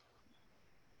me.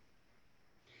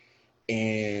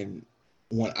 And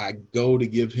when I go to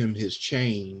give him his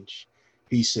change,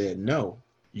 he said, "No,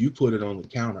 you put it on the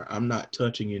counter. I'm not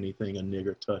touching anything a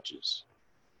nigger touches."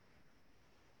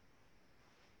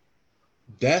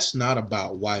 That's not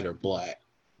about white or black.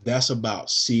 That's about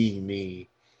seeing me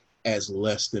as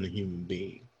less than a human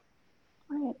being.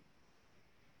 Right.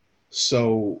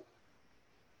 So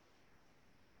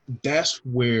that's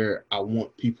where I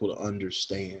want people to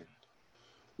understand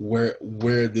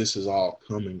where this is all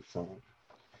coming from.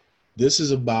 This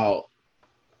is about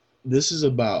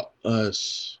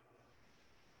us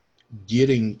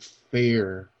getting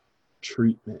fair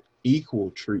treatment, equal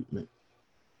treatment.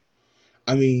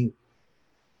 I mean,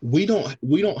 we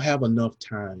don't have enough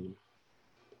time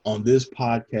on this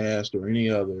podcast or any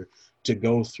other to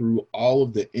go through all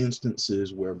of the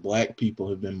instances where Black people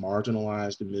have been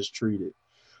marginalized and mistreated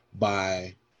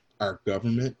by our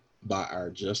government, by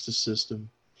our justice system,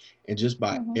 and just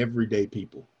by everyday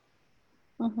people.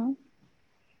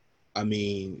 I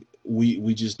mean,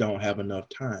 we just don't have enough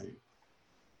time.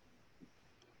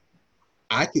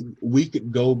 We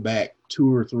could go back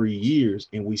 2 or 3 years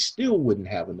and we still wouldn't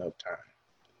have enough time.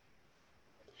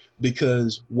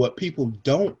 Because what people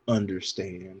don't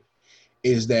understand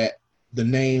is that the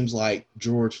names like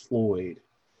George Floyd,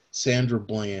 Sandra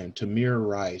Bland, Tamir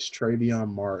Rice,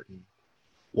 Trayvon Martin,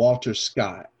 Walter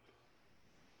Scott,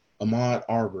 Ahmaud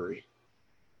Arbery,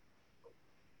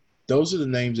 those are the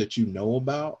names that you know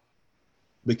about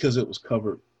because it was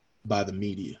covered by the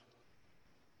media.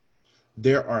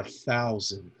 There are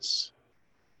thousands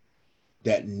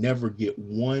that never get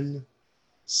 1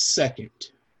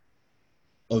 second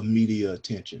of media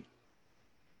attention.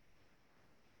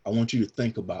 I want you to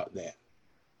think about that.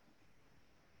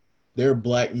 There are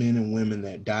Black men and women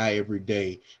that die every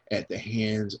day at the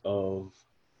hands of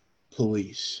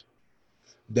police,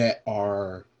 that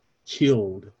are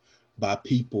killed by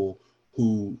people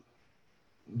who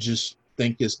just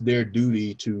think it's their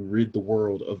duty to rid the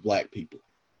world of Black people.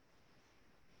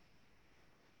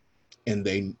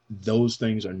 And those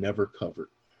things are never covered.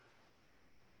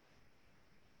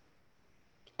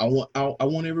 I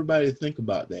want everybody to think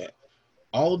about that.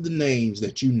 All of the names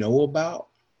that you know about,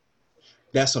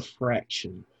 that's a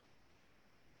fraction,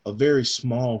 a very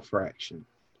small fraction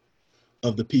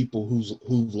of the people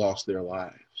who've lost their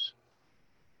lives.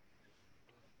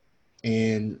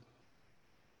 And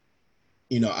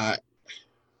I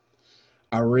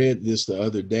read this the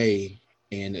other day,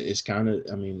 and it's kind of,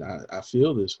 I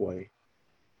feel this way.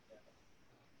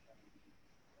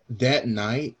 That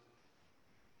night,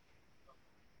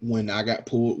 when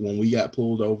we got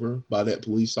pulled over by that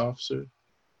police officer,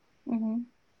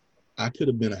 I could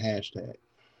have been a hashtag.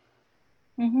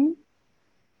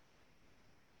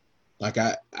 Like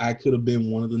I could have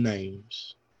been one of the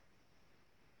names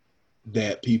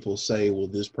that people say, well,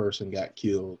 this person got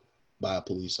killed by a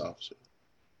police officer.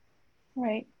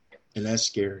 Right. And that's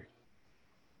scary.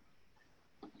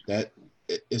 That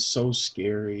is so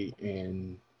scary.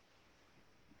 And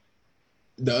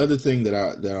the other thing that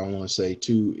I want to say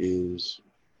too is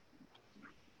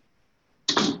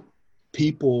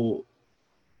people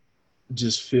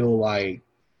just feel like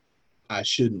I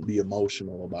shouldn't be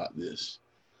emotional about this.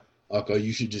 Okay,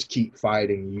 you should just keep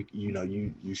fighting.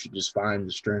 You should just find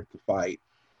the strength to fight.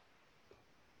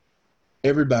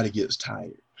 Everybody gets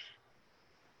tired.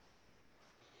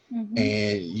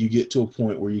 And you get to a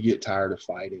point where you get tired of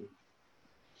fighting.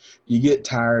 You get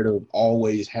tired of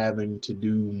always having to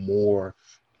do more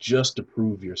just to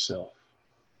prove yourself.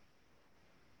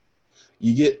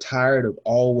 You get tired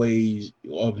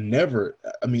of never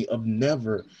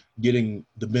getting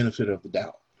the benefit of the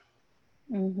doubt.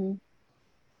 Mm-hmm.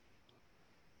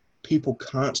 People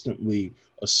constantly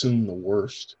assume the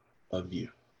worst of you.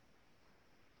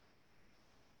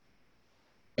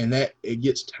 And that it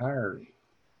gets tiring.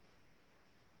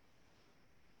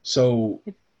 So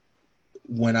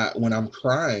when I'm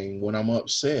crying, when I'm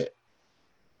upset,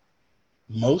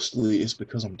 mostly it's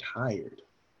because I'm tired.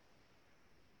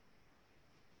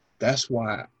 That's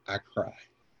why I cry.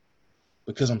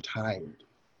 Because I'm tired.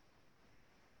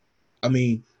 I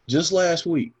mean, just last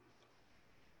week,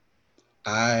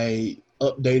 I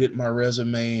updated my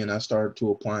resume and I started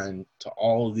to applying to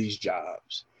all of these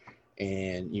jobs.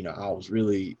 And, I was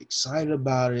really excited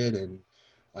about it. And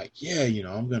like, yeah,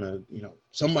 I'm going to,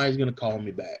 somebody's going to call me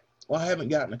back. Well, I haven't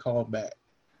gotten a call back.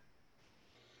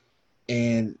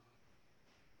 And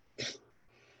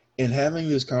in having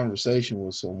this conversation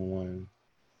with someone,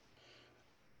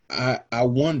 I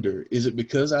wonder, is it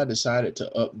because I decided to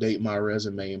update my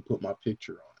resume and put my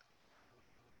picture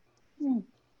on it? Mm.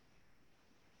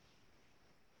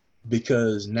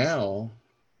 Because now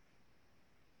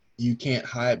you can't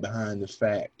hide behind the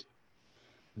fact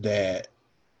that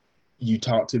you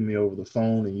talk to me over the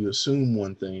phone and you assume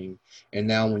one thing, and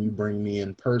now when you bring me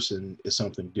in person, it's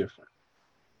something different.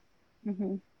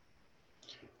 Mm-hmm.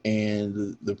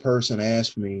 And the person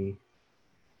asked me,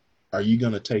 are you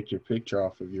going to take your picture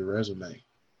off of your resume?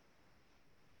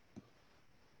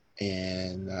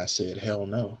 And I said, hell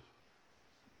no.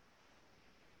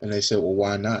 And they said, well,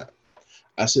 why not?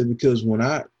 I said, because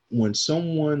when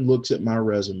someone looks at my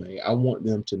resume, I want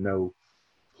them to know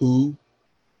who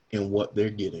and what they're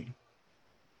getting.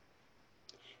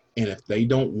 And if they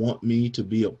don't want me to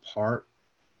be a part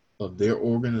of their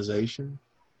organization,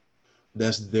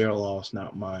 that's their loss,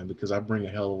 not mine, because I bring a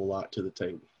hell of a lot to the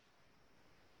table.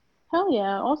 Hell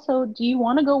yeah. Also, do you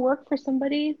want to go work for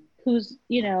somebody who's,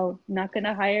 not going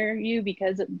to hire you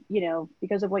because of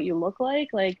what you look like?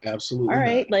 Like, all Absolutely not.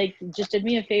 right, like just did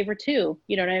me a favor too.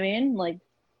 You know what I mean? Like,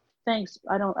 thanks.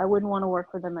 I wouldn't want to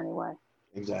work for them anyway.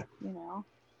 Exactly.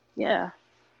 Yeah.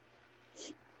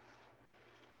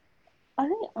 I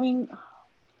mean,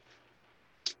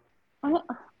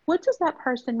 what does that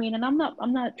person mean? And I'm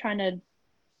not trying to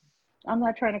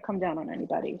come down on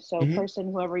anybody. So Mm-hmm.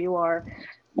 person, whoever you are,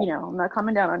 I'm not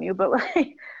coming down on you, but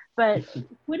but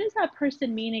what does that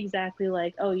person mean exactly?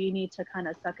 Like, oh, you need to kind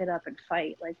of suck it up and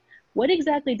fight. Like, what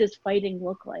exactly does fighting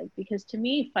look like? Because to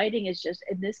me, fighting is just,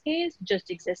 in this case,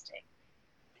 just existing.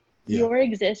 Yeah. Your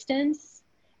existence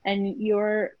and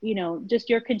just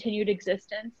your continued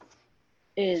existence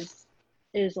is,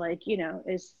 is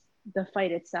the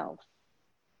fight itself.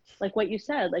 Like what you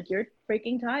said, like you're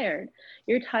freaking tired.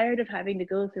 You're tired of having to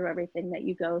go through everything that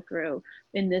you go through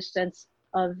in this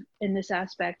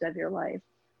aspect of your life,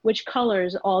 which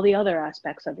colors all the other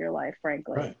aspects of your life,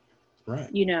 frankly. Right.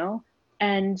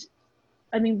 And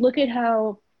I mean, look at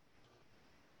how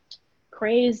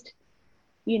crazed,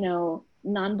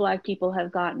 non-Black people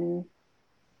have gotten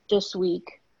this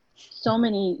week. So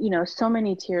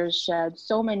many tears shed,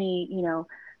 so many,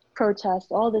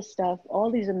 protests, all this stuff,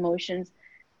 all these emotions.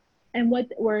 And what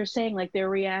we're saying, like they're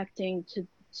reacting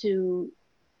to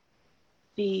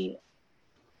the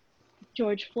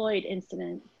George Floyd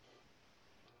incident.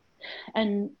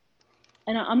 And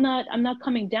I'm not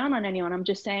coming down on anyone. I'm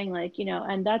just saying, like,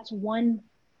 and that's one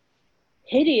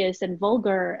hideous and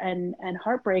vulgar and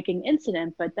heartbreaking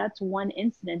incident, but that's one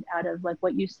incident out of, like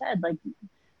what you said, like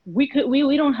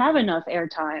we don't have enough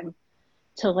airtime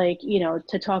to, like,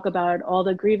 to talk about all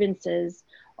the grievances,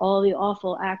 all the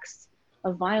awful acts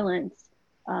of violence,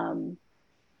 of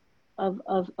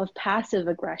passive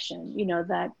aggression,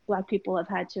 that Black people have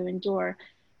had to endure.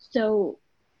 So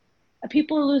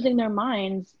people are losing their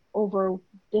minds over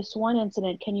this one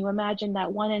incident. Can you imagine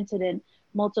that one incident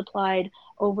multiplied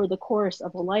over the course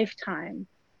of a lifetime,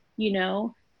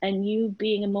 and you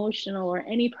being emotional, or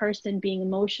any person being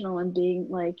emotional and being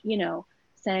like,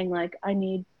 saying like,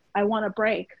 I want a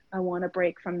break. I want a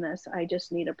break from this. I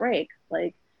just need a break.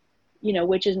 Like,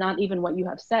 which is not even what you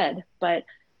have said, but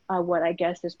what I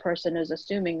guess this person is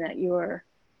assuming that you're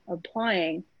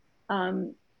applying. I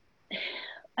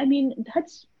mean,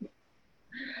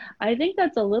 I think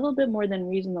that's a little bit more than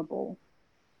reasonable.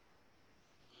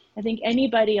 I think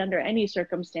anybody under any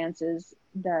circumstances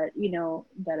that,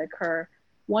 that occur,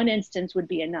 one instance would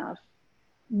be enough.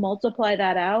 Multiply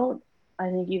that out. I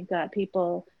think you've got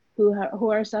people who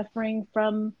are suffering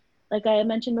from, like I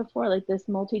mentioned before, like this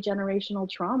multi-generational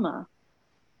trauma,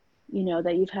 you know,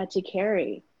 that you've had to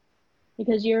carry,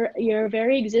 because your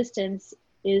very existence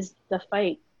is the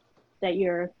fight that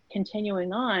you're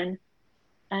continuing on.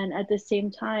 And at the same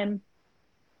time,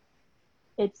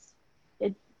 it's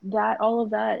it that all of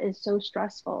that is so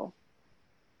stressful,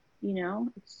 you know,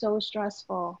 it's so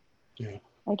stressful. Yeah.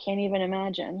 I can't even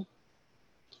imagine.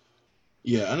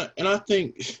 Yeah, and I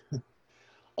think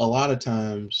a lot of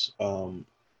times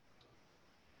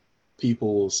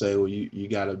people will say, well, you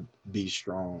got to be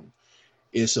strong.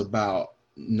 It's about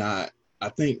not, I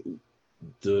think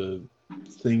the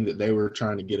thing that they were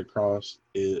trying to get across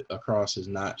is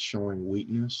not showing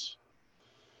weakness,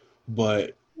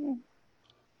 but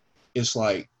it's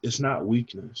like, it's not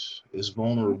weakness, it's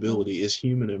vulnerability, it's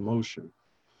human emotion.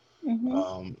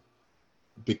 Mm-hmm.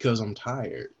 Because I'm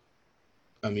tired.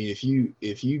 I mean,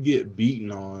 if you get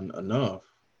beaten on enough,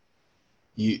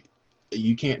 you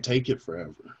you can't take it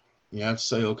forever. You have to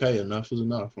say, okay, enough is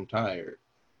enough. I'm tired.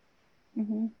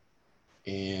 Mm-hmm.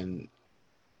 And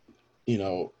you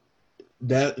know,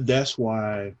 that's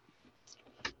why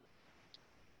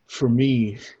for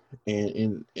me,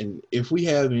 and if we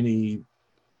have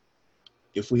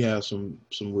some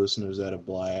listeners that are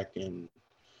black, and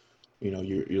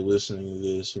you're listening to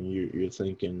this, and you're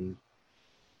thinking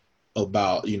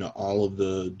about all of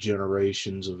the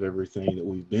generations of everything that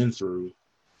we've been through,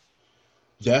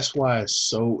 that's why it's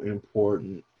so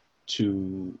important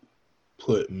to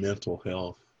put mental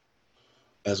health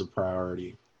as a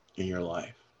priority in your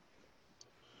life,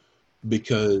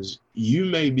 because you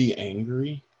may be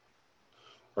angry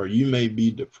or you may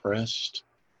be depressed,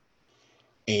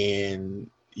 and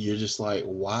you're just like,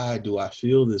 why do I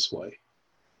feel this way?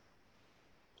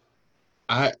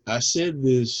 I said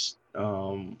this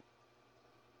to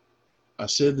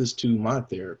my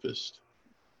therapist.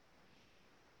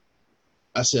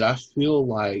 I said, I feel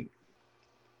like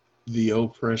the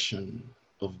oppression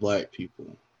of black people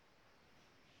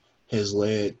has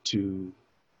led to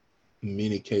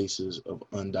many cases of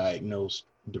undiagnosed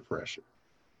depression.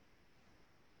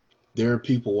 There are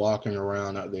people walking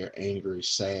around out there angry,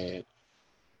 sad,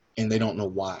 and they don't know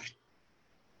why.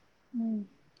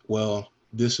 Well,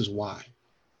 this is why.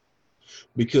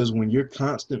 Because when you're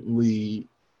constantly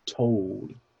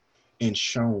told and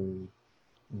shown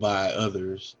by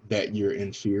others that you're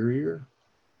inferior,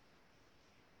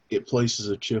 it places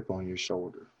a chip on your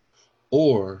shoulder,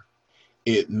 or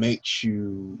it makes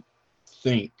you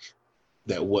think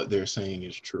that what they're saying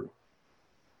is true.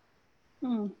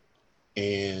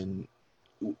 And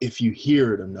if you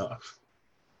hear it enough,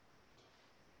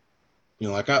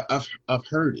 like I've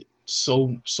heard it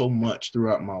so much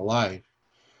throughout my life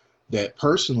that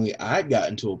personally I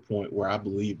got to a point where I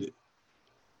believed it.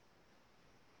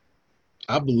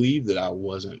 I believed that I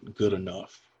wasn't good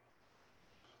enough.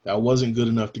 That I wasn't good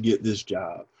enough to get this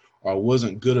job, or I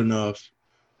wasn't good enough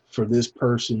for this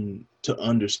person to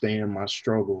understand my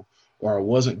struggle, or I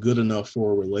wasn't good enough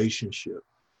for a relationship.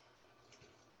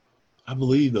 I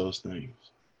believe those things.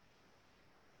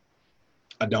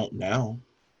 I don't now.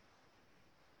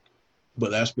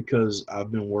 But that's because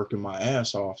I've been working my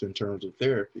ass off in terms of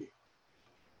therapy.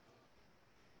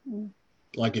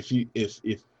 Like if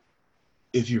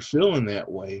you're feeling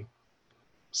that way,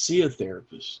 see a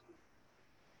therapist.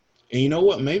 And you know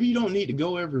what? Maybe you don't need to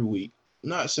go every week. I'm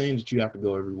not saying that you have to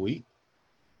go every week.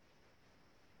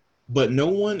 But no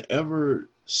one ever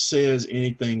says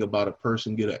anything about a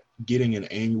person getting an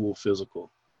annual physical.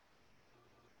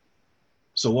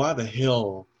 So why the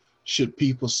hell should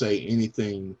people say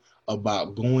anything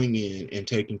about going in and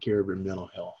taking care of your mental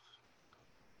health?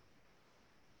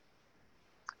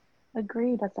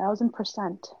 Agreed,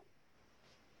 1,000%.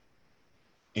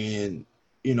 And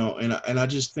and I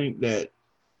just think that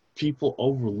people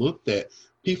overlook that.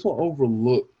 People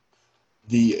overlook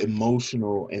the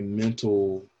emotional and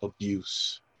mental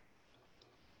abuse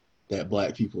that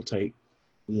black people take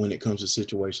when it comes to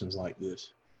situations like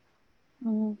this.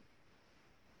 And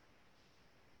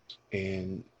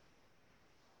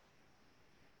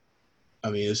I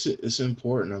mean, it's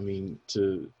important. I mean,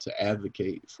 to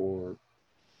advocate for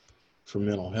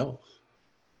mental health,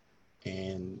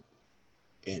 and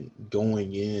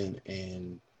going in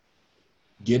and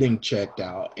getting checked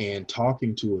out and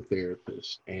talking to a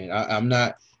therapist. And I'm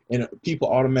not. And people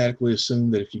automatically assume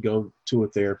that if you go to a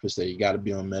therapist that you got to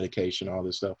be on medication, all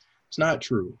this stuff. It's not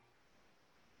true.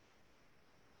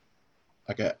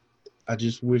 Like I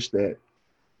just wish that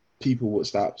people would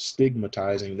stop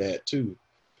stigmatizing that too.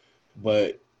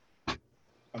 But I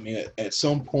mean, at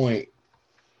some point,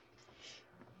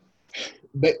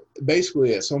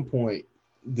 basically at some point,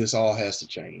 this all has to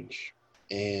change.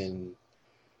 And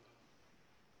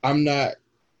I'm not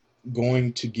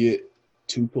going to get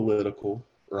too political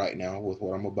right now with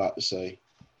what I'm about to say,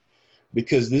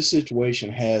 because this situation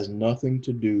has nothing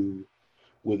to do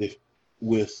with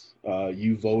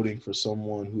you voting for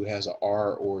someone who has an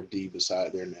R or a D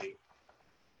beside their name.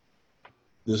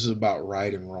 This is about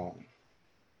right and wrong.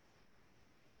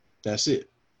 That's it.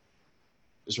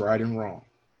 It's right and wrong.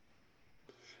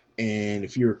 And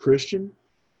if you're a Christian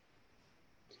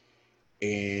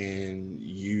and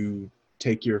you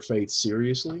take your faith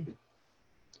seriously,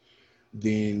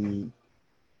 then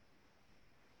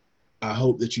I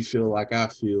hope that you feel like I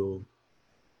feel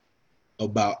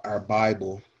about our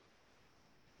Bible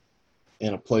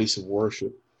and a place of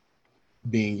worship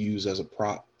being used as a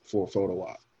prop for a photo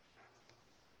op.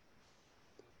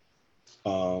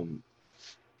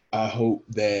 I hope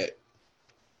that,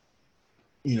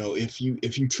 if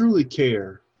you truly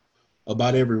care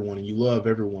about everyone and you love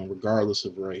everyone regardless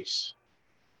of race,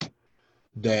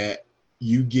 that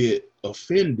you get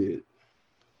offended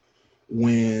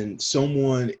when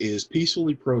someone is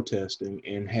peacefully protesting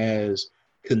and has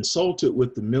consulted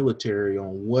with the military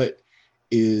on what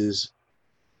is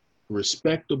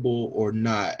respectable or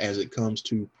not as it comes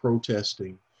to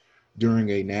protesting during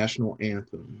a national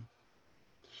anthem.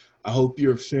 I hope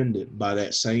you're offended by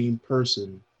that same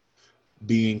person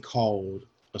being called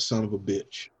a son of a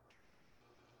bitch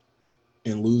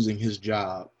and losing his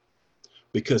job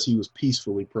because he was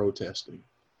peacefully protesting.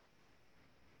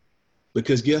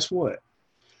 Because guess what?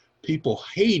 People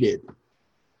hated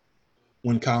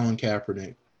when Colin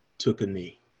Kaepernick took a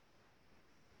knee.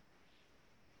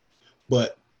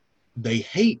 But they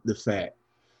hate the fact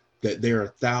that there are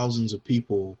thousands of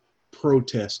people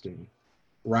protesting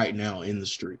right now in the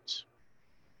streets,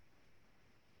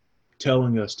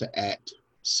 telling us to act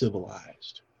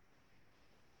civilized.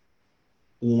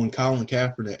 When Colin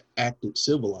Kaepernick acted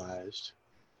civilized,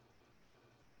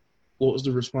 what was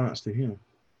the response to him?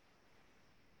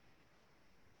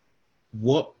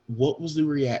 What was the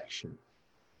reaction?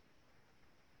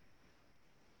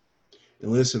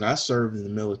 And listen, I served in the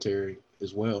military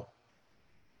as well.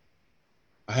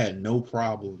 I had no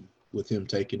problem with him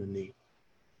taking a knee.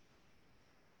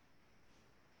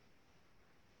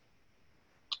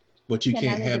 But you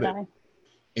can't have it,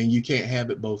 and you can't have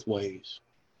it both ways.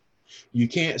 You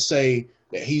can't say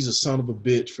that he's a son of a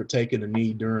bitch for taking a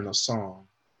knee during a song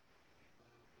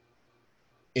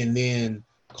and then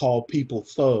call people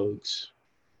thugs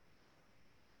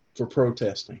for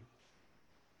protesting.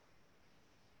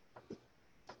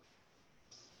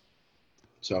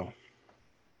 So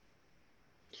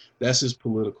that's as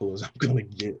political as I'm going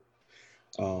to get.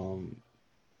 I'm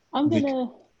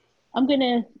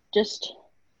gonna just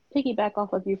piggyback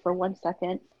off of you for 1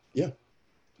 second. Yeah.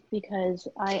 Because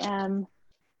I am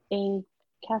a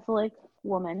Catholic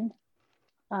woman,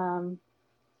 and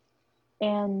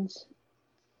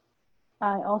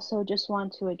I also just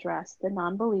want to address the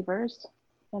non-believers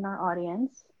in our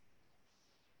audience,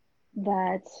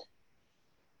 that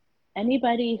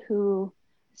anybody who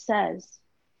says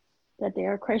that they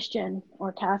are Christian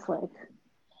or Catholic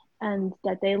and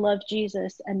that they love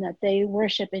Jesus and that they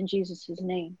worship in Jesus's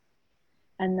name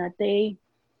and that they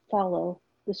follow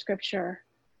the scripture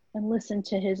and listen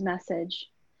to his message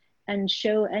and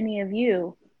show any of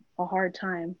you a hard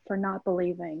time for not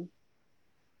believing,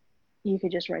 you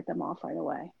could just write them off right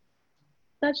away.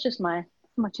 That's just my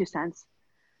 2 cents.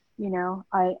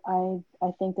 I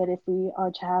think that if we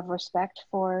are to have respect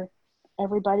for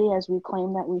everybody as we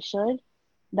claim that we should,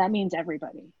 that means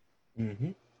everybody.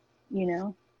 Mm-hmm.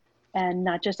 And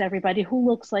not just everybody who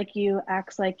looks like you,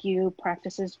 acts like you,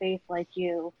 practices faith like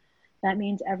you. That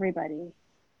means everybody.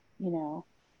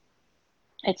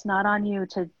 It's not on you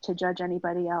to judge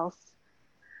anybody else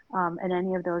in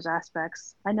any of those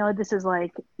aspects. I know this is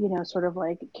like, sort of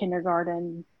like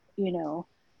kindergarten,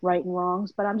 right and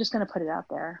wrongs, but I'm just going to put it out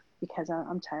there because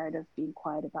I'm tired of being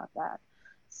quiet about that.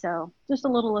 So just a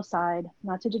little aside,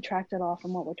 not to detract at all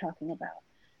from what we're talking about,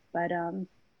 but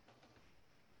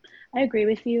I agree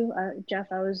with you,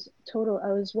 Jeff. I was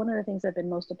one of the things I've been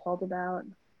most appalled about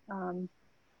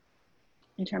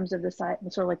in terms of the sort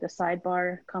of like the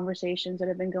sidebar conversations that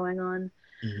have been going on.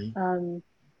 Mm-hmm.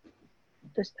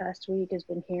 This past week has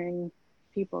been hearing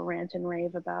people rant and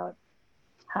rave about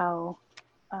how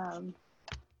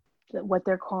what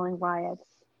they're calling riots,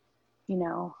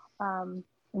 and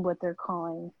what they're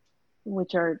calling,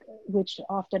 which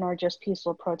often are just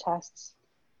peaceful protests,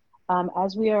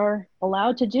 as we are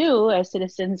allowed to do as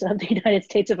citizens of the United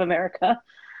States of America.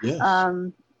 Yes.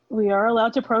 We are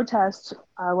allowed to protest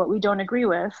what we don't agree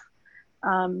with.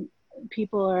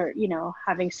 People are,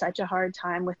 having such a hard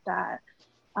time with that.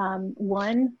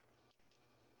 One,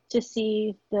 to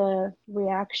see the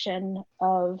reaction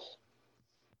of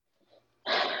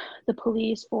the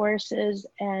police forces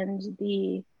and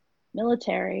the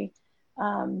military,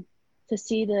 to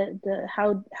see the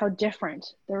how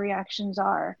different the reactions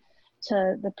are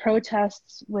to the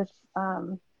protests with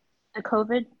the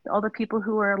COVID, all the people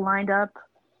who were lined up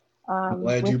I'm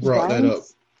glad you with brought that up.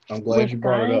 guns, I'm glad you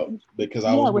brought it up because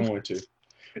I yeah, was going to.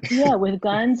 yeah, with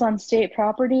guns on state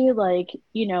property, like,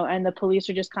 and the police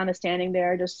are just kind of standing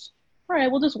there, just, all right,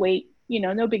 we'll just wait,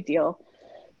 no big deal.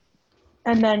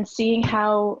 And then seeing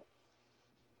how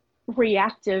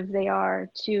reactive they are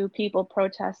to people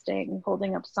protesting,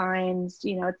 holding up signs,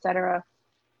 etc.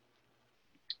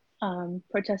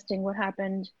 Protesting what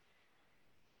happened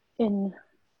in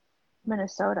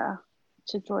Minnesota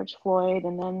to George Floyd,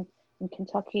 and then in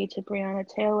Kentucky to Breonna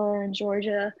Taylor, and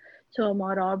Georgia to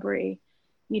Ahmaud Arbery.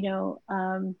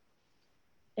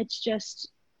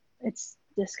 It's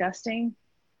disgusting,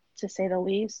 to say the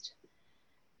least.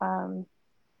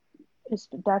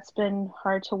 That's been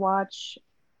hard to watch,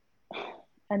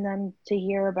 and then to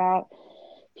hear about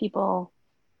people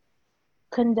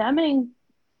condemning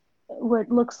what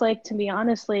looks like, to be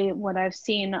honestly, what I've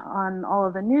seen on all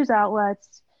of the news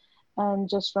outlets, and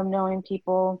just from knowing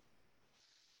people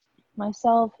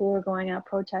myself who are going out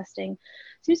protesting,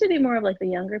 seems to be more of like the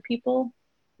younger people,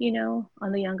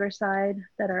 on the younger side,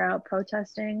 that are out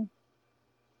protesting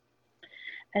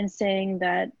and saying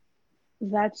that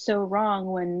that's so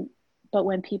wrong, but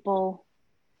when people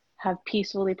have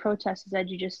peacefully protested, as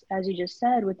you just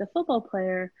said with the football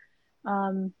player,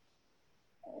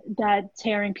 that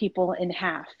tearing people in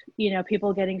half,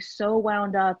 people getting so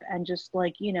wound up and just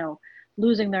like,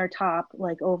 losing their top,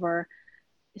 like over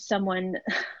someone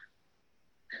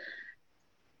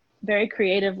very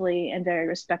creatively and very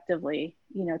respectively,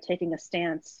 taking a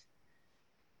stance.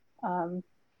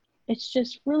 It's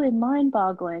just really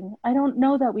mind-boggling. I don't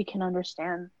know that we can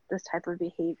understand this type of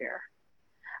behavior.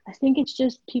 I think it's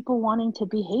just people wanting to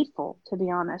be hateful, to be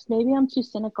honest. Maybe I'm too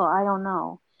cynical, I don't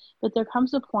know. But there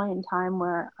comes a point in time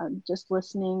where I'm just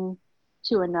listening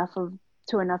to enough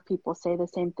people say the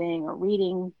same thing, or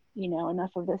reading,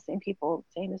 enough of the same people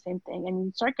saying the same thing, and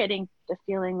you start getting the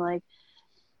feeling like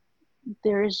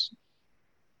there's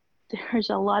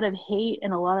a lot of hate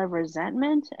and a lot of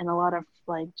resentment and a lot of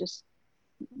like just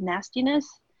nastiness.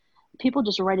 People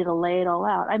just ready to lay it all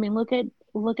out. I mean, look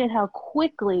at how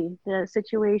quickly the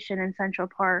situation in Central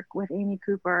Park with Amy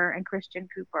Cooper and Christian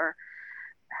Cooper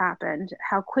happened.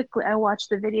 How quickly I watched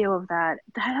the video of that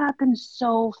happened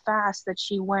so fast that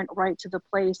she went right to the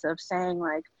place of saying,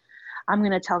 like, I'm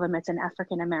going to tell them it's an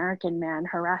African American man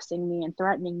harassing me and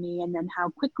threatening me. And then how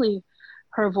quickly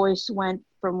her voice went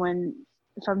from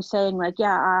saying like,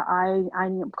 yeah,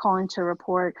 I'm calling to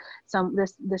report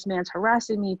this man's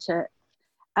harassing me, to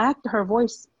her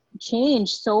voice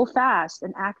changed so fast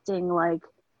and acting like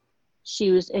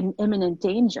she was in imminent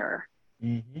danger.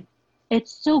 Mm-hmm.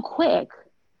 It's so quick,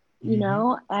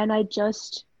 Mm-hmm. and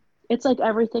it's like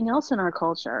everything else in our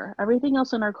culture. Everything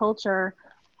else in our culture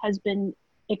has been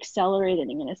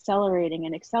accelerating and accelerating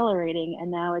and accelerating,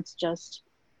 and now it's just,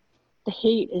 the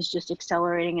hate is just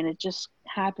accelerating, and it just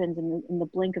happens in the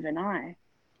blink of an eye.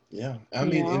 Yeah. I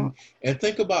mean, and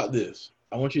think about this.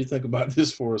 I want you to think about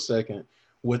this for a second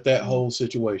with that Mm-hmm. whole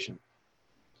situation.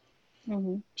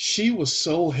 Mm-hmm. She was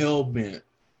so hell bent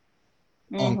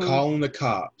on Mm-hmm. calling the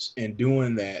cops and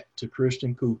doing that to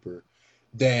Christian Cooper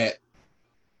that,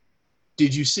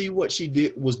 did you see what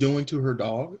she was doing to her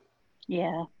dog?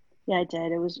 Yeah. Yeah, I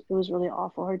did. It was really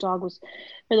awful. Her dog was,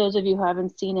 for those of you who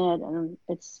haven't seen it, and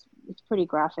it's pretty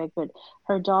graphic, but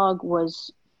her dog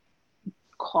was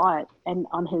caught, and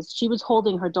she was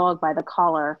holding her dog by the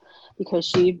collar because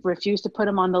she refused to put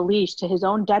him on the leash, to his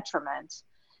own detriment,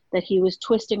 that he was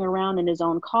twisting around in his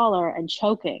own collar and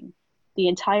choking the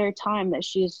entire time that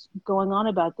she's going on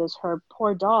about this. Her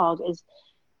poor dog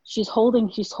she's holding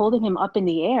him up in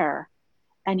the air,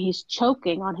 and he's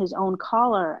choking on his own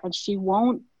collar, and she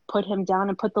won't put him down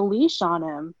and put the leash on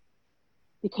him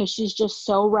because she's just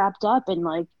so wrapped up in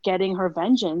like getting her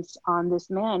vengeance on this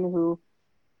man who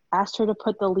asked her to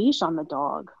put the leash on the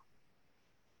dog.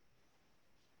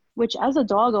 Which, as a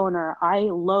dog owner, I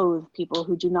loathe people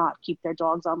who do not keep their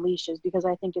dogs on leashes, because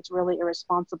I think it's really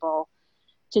irresponsible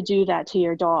to do that to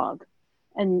your dog.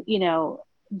 And,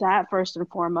 that first and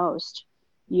foremost,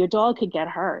 your dog could get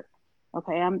hurt.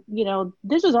 Okay,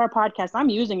 this is our podcast. I'm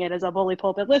using it as a bully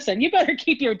pulpit. Listen, you better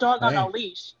keep your dog on a Hey.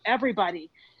 leash, everybody,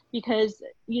 because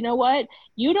you know what?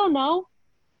 You don't know.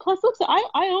 Plus, look,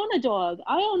 I own a dog.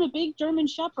 I own a big German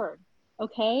Shepherd.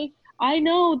 Okay, I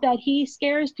know that he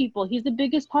scares people. He's the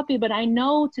biggest puppy, but I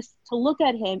know to look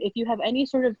at him, if you have any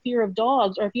sort of fear of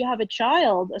dogs, or if you have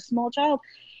a small child,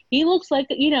 he looks like,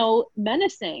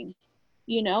 menacing.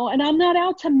 you know, and I'm not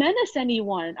out to menace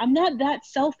anyone. I'm not that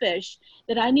selfish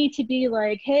that I need to be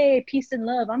like, hey, peace and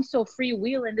love, I'm so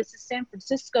freewheeling, this is San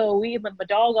Francisco, we have my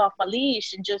dog off my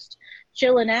leash and just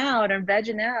chilling out and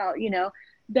vegging out, you know,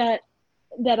 that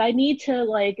I need to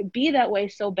like be that way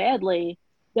so badly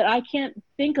that I can't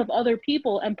think of other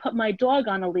people and put my dog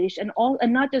on a leash. And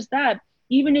not just that,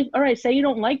 even if, all right, say you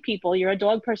don't like people, you're a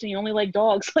dog person, you only like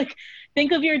dogs, like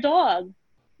think of your dog.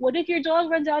 What if your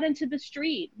dog runs out into the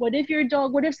street? What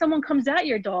if someone comes at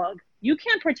your dog? You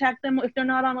can't protect them if they're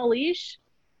not on a leash.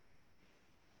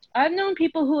 I've known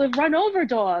people who have run over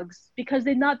dogs because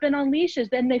they've not been on leashes,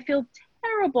 then they feel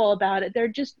terrible about it.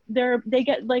 They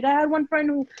get like, I had one friend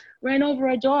who ran over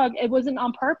a dog. It wasn't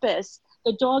on purpose.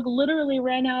 The dog literally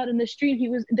ran out in the street.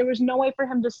 There was no way for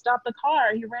him to stop the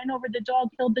car. He ran over the dog,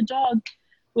 killed the dog,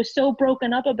 was so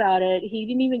broken up about it.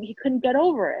 He couldn't get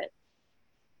over it,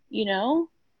 you know?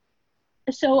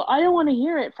 So I don't want to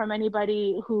hear it from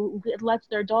anybody who lets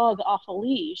their dog off a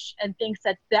leash and thinks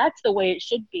that that's the way it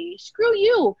should be. Screw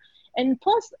you. And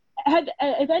plus,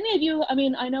 if any of you, I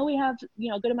mean, I know we have,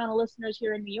 you know, a good amount of listeners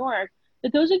here in New York,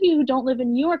 but those of you who don't live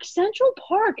in New York, Central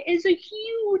Park is a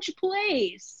huge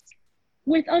place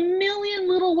with a million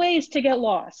little ways to get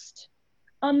lost.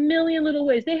 A million little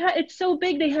ways. It's so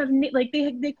big. They have like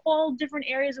they call different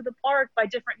areas of the park by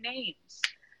different names,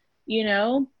 you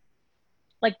know?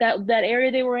 Like that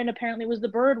area they were in apparently was the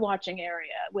bird watching area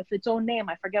with its own name.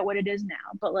 I forget what it is now,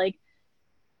 but like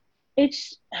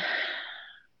it's,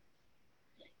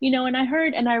 you know, and I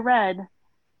read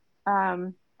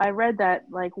that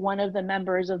like one of the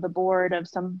members of the board of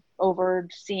some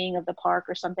overseeing of the park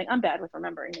or something. I'm bad with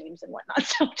remembering names and whatnot,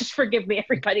 so just forgive me,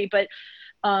 everybody. But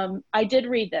I did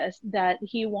read this, that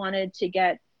he wanted to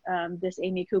get this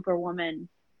Amy Cooper woman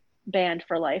banned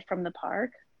for life from the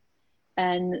park.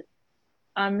 And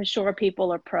I'm sure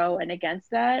people are pro and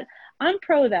against that. I'm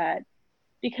pro that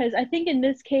because I think in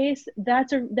this case,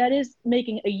 that is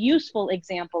making a useful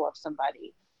example of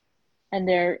somebody and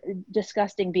their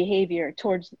disgusting behavior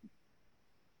towards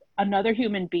another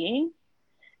human being,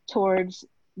 towards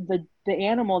the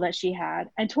animal that she had,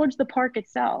 and towards the park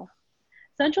itself.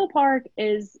 Central Park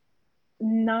is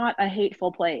not a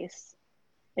hateful place.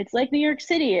 It's like New York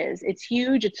City is. It's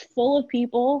huge, it's full of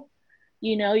people.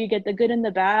 You know, you get the good and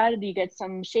the bad, you get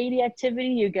some shady activity,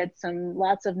 you get some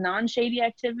lots of non-shady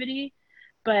activity,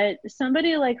 but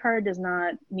somebody like her does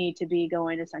not need to be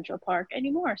going to Central Park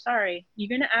anymore. Sorry. You're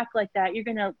going to act like that, you're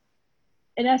going to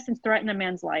in essence threaten a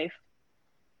man's life.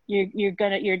 You're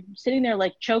sitting there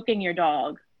like choking your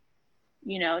dog.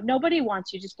 You know, nobody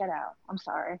wants you, just get out. I'm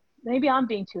sorry. Maybe I'm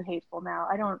being too hateful now.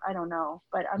 I don't know,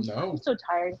 but I'm so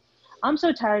tired. I'm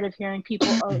so tired of hearing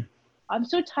people I'm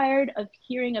so tired of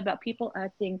hearing about people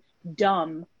acting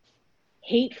dumb,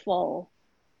 hateful,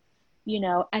 you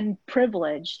know, and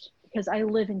privileged, because I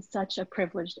live in such a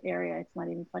privileged area. It's not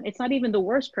even fun. It's not even the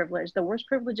worst privilege. The worst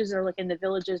privileges are like in the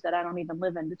villages that I don't even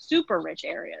live in, the super rich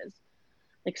areas,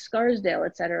 like Scarsdale,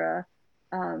 etc.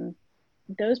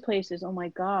 Those places, oh my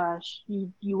gosh,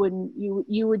 you would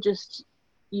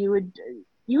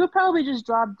probably just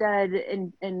drop dead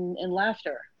in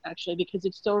laughter, actually, because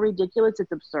it's so ridiculous,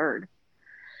 it's absurd.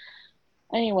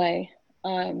 Anyway,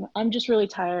 I'm just really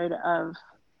tired of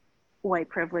white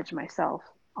privilege myself.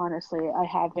 Honestly, I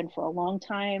have been for a long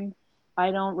time.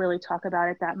 I don't really talk about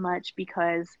it that much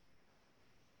because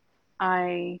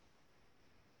I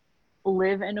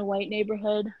live in a white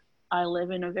neighborhood. I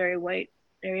live in a very white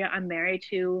area. I'm married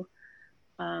to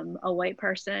a white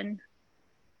person.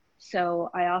 So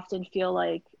I often feel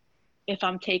like if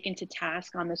I'm taken to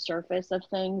task on the surface of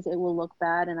things, it will look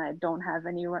bad and I don't have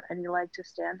any leg to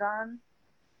stand on.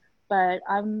 But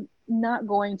I'm not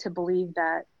going to believe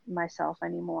that myself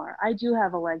anymore. I do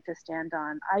have a leg to stand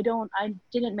on. I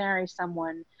didn't marry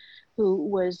someone who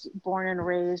was born and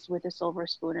raised with a silver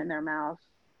spoon in their mouth.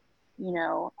 You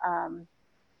know,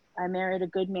 I married a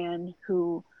good man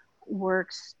who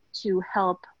works to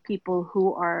help people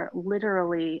who are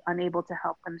literally unable to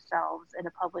help themselves in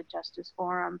a public justice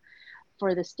forum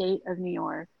for the state of New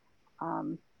York.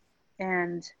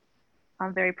 And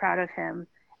I'm very proud of him.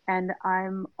 And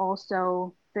I'm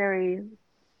also very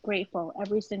grateful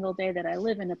every single day that I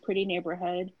live in a pretty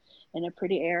neighborhood, in a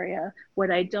pretty area.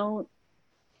 What I don't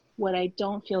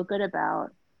feel good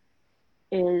about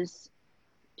is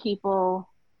people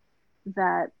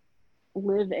that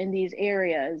live in these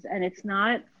areas. And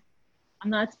I'm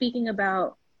not speaking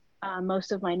about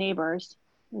most of my neighbors.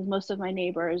 Most of my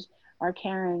neighbors are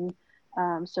caring,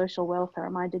 social welfare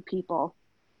minded people.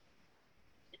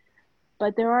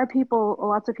 But there are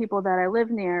lots of people that I live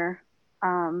near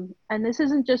And this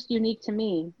isn't just unique to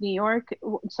me. New York,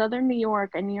 Southern New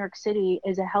York and New York City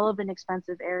is a hell of an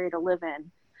expensive area to live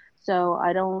in. So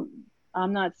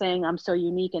I'm not saying I'm so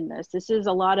unique in this. This is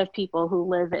a lot of people who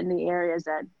live in the areas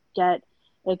that get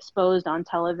exposed on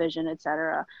television,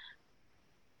 etc.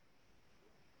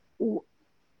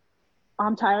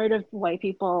 I'm tired of white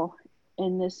people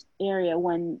in this area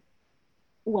when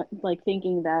like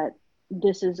thinking that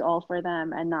this is all for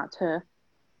them and not to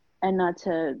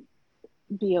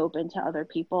be open to other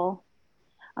people.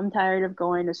 I'm tired of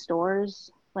going to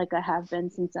stores like I have been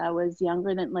since I was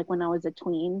younger than like when I was a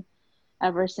tween.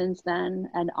 Ever since then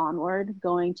and onward,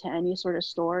 going to any sort of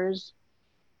stores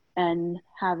and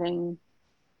having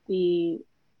the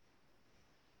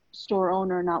store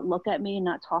owner not look at me,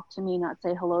 not talk to me, not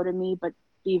say hello to me, but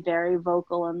be very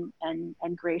vocal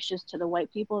and gracious to the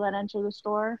white people that enter the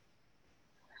store.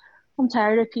 I'm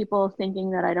tired of people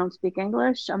thinking that I don't speak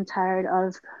English. I'm tired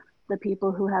of the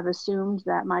people who have assumed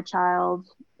that my child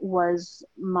was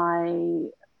my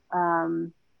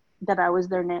that I was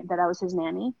that I was his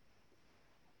nanny.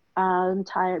 I'm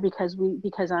tired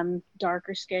because I'm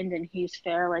darker skinned and he's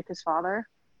fair like his father.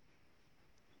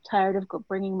 Tired of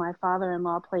bringing my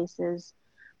father-in-law places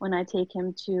when I take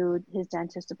him to his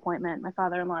dentist appointment. My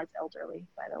father-in-law is elderly,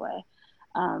 by the way.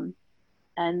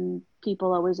 And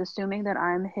people always assuming that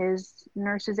I'm his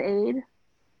nurse's aide.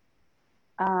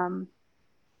 Um,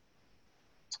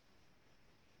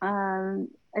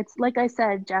 it's like I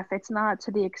said, Jeff, it's not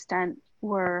to the extent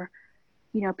where,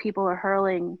 people are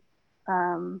hurling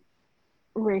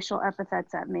racial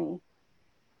epithets at me,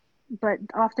 but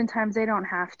oftentimes they don't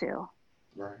have to.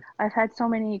 Right. I've had so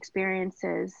many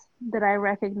experiences that I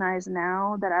recognize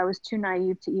now that I was too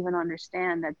naive to even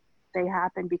understand that they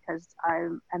happen because I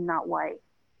am not white.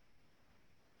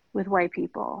 With white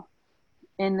people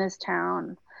in this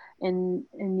town, in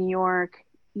New York,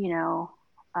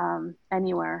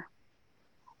 anywhere,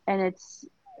 and it's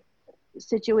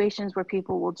situations where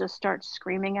people will just start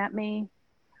screaming at me,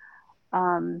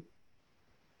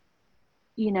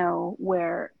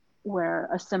 where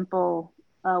a simple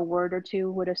word or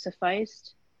two would have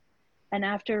sufficed. And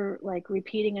after like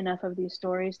repeating enough of these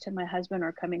stories to my husband,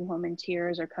 or coming home in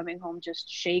tears, or coming home just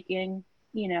shaking,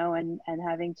 and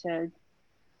having to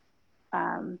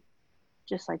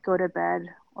just like go to bed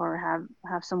or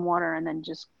have some water and then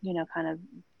just, kind of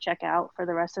check out for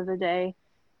the rest of the day,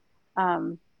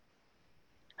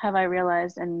 have I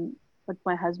realized, and like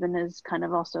my husband has kind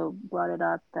of also brought it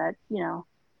up, that, and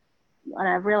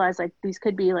I've realized like these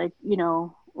could be like,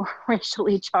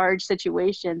 racially charged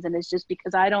situations, and it's just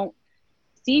because I don't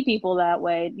see people that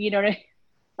way.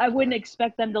 I wouldn't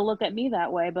expect them to look at me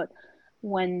that way, but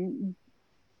when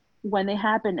they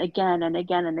happen again and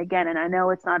again and again, and I know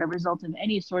it's not a result of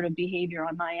any sort of behavior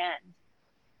on my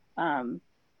end,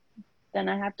 then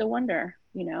I have to wonder,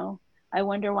 I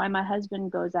wonder why my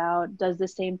husband goes out, does the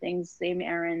same things, same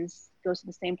errands, goes to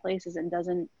the same places, and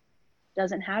doesn't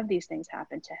have these things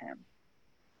happen to him.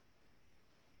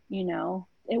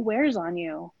 It wears on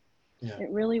you. Yeah. It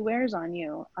really wears on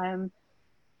you. I'm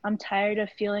tired of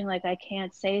feeling like I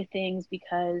can't say things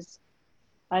because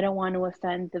I don't want to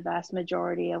offend the vast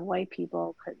majority of white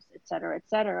people, because et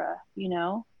cetera,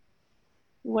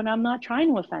 when I'm not trying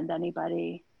to offend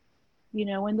anybody.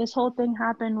 When this whole thing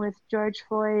happened with George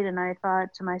Floyd, and I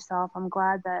thought to myself, I'm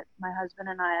glad that my husband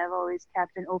and I have always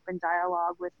kept an open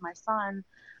dialogue with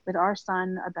our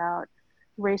son, about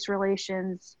race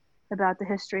relations, about the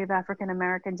history of African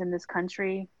Americans in this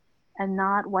country, and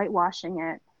not whitewashing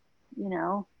it.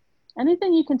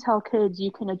 Anything you can tell kids,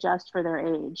 you can adjust for their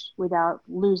age without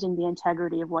losing the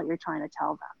integrity of what you're trying to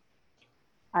tell them,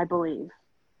 I believe.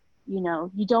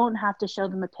 You don't have to show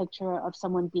them a picture of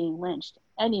someone being lynched,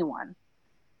 anyone,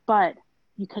 but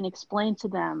you can explain to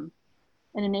them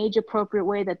in an age appropriate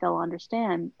way that they'll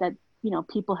understand that,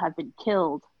 people have been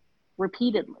killed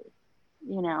repeatedly,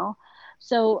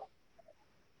 So,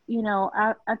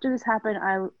 after this happened,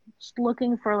 I was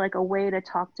looking for like a way to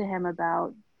talk to him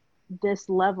about this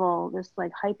level, this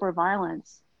like hyper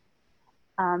violence,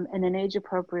 in an age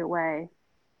appropriate way.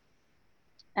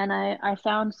 And I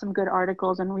found some good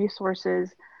articles and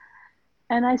resources,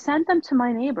 and I sent them to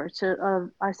my neighbors.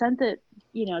 I sent it,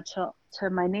 to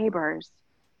my neighbors.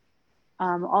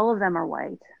 All of them are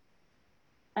white,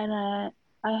 and I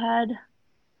had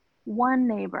one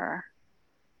neighbor.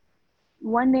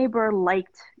 One neighbor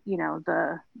liked,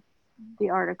 the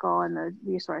article and the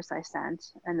resource I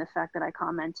sent, and the fact that I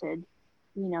commented,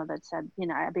 that said,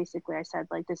 I said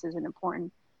like, this is an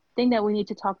important thing that we need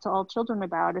to talk to all children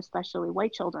about, especially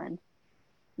white children.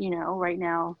 Right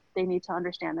now they need to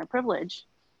understand their privilege.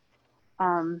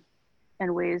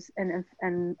 and ways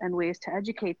to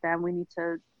educate them. We need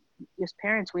to, as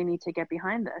parents, we need to get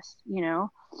behind this, you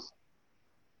know.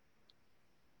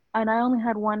 And I only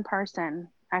had one person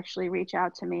actually reach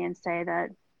out to me and say that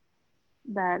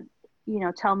you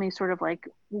know, tell me sort of like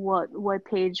what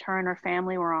page her and her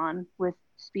family were on with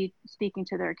speaking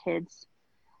to their kids,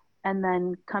 and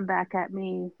then come back at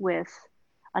me with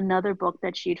another book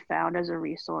that she'd found as a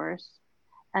resource,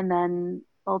 and then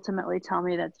ultimately tell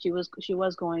me that she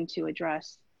was going to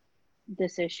address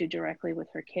this issue directly with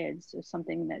her kids. Is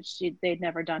something that they'd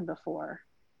never done before.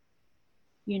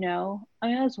 You know, I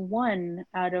mean, that's one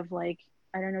out of like,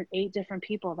 I don't know, 8 different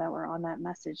people that were on that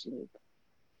message loop.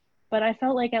 But I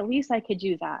felt like at least I could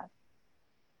do that.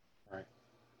 Right.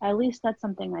 At least that's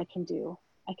something I can do.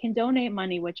 I can donate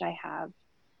money, which I have.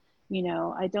 You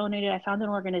know, I found an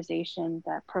organization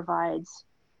that provides,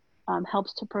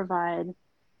 helps to provide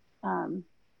um,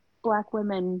 Black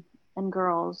women and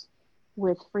girls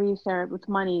with free therapy, with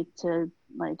money to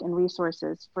like, and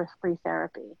resources for free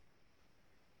therapy.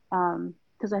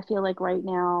 Because I feel like right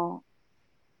now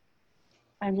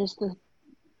I'm just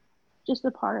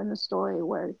the part in the story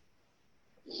where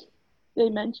they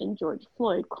mentioned George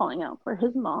Floyd calling out for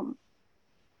his mom.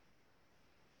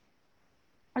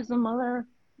 As a mother,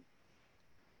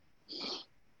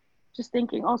 just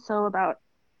thinking also about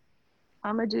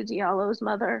Amadou Diallo's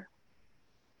mother.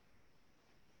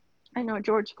 I know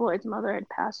George Floyd's mother had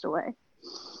passed away,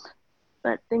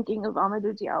 but thinking of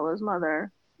Amadou Diallo's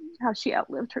mother, how she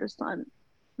outlived her son,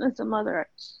 as a mother,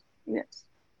 it's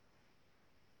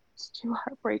too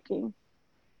heartbreaking.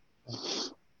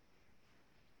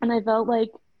 And I felt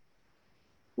like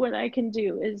what I can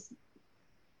do is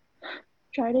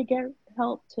try to get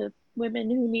help to women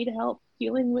who need help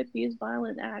dealing with these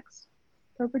violent acts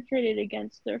perpetrated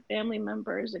against their family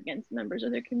members, against members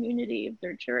of their community, of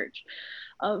their church,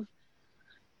 of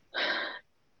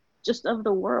just of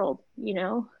the world, you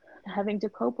know, having to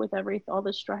cope with all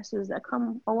the stresses that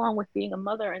come along with being a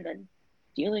mother and then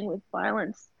dealing with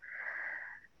violence.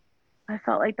 I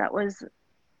felt like that was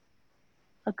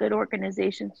a good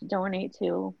organization to donate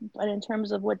to. But in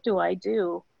terms of what do I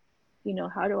do, you know,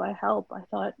 how do I help? I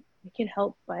thought I could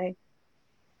help by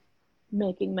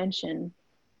making mention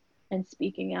and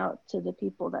speaking out to the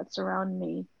people that surround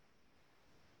me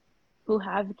who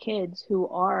have kids who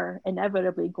are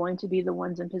inevitably going to be the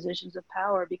ones in positions of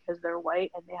power because they're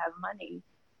white and they have money.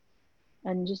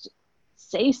 And just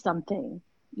say something,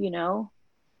 you know,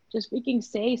 just freaking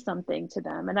say something to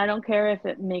them. And I don't care if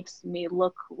it makes me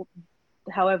look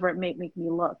however it may make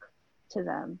me look to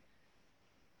them,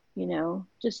 you know,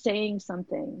 just saying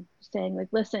something, saying like,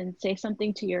 listen, say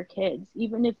something to your kids,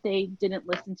 even if they didn't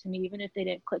listen to me, even if they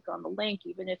didn't click on the link,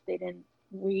 even if they didn't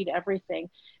read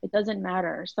everything, it doesn't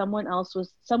matter.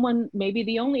 Someone, maybe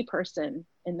the only person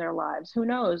in their lives, who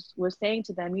knows, was saying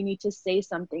to them, you need to say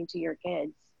something to your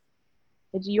kids.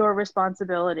 It's your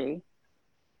responsibility,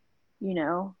 you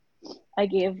know. I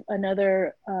gave a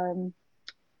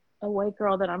white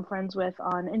girl that I'm friends with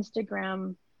on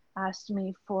Instagram asked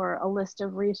me for a list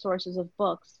of resources of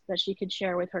books that she could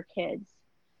share with her kids.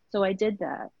 So I did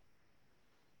that,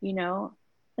 you know,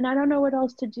 and I don't know what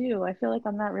else to do. I feel like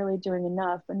I'm not really doing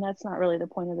enough, and that's not really the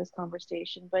point of this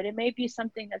conversation, but it may be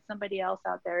something that somebody else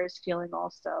out there is feeling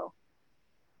also,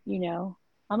 you know.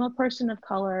 I'm a person of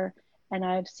color, and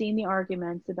I've seen the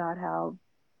arguments about how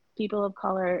people of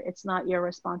color, it's not your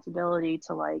responsibility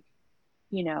to like,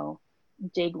 you know,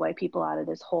 dig white people out of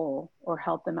this hole or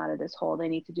help them out of this hole. They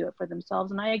need to do it for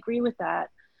themselves. And I agree with that.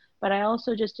 But I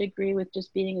also just agree with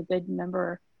just being a good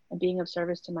member and being of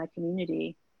service to my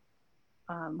community,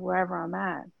 wherever I'm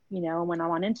at. You know, when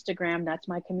I'm on Instagram, that's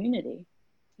my community.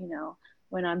 You know,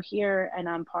 when I'm here and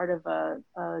I'm part of a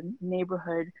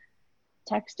neighborhood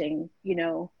texting, you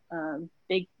know, a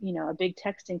big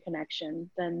texting connection,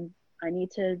 then I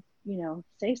need to, you know,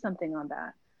 say something on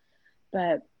that.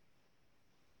 But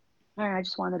I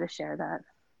just wanted to share that.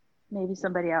 Maybe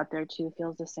somebody out there too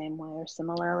feels the same way or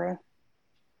similarly.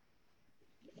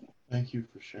 Thank you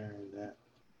for sharing that.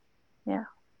 Yeah.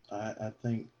 I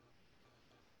think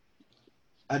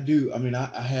I do. I mean,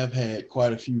 I have had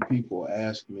quite a few people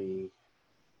ask me,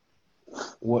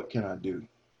 what can I do?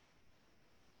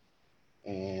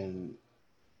 And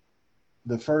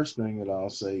the first thing that I'll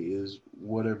say is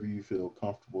whatever you feel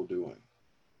comfortable doing.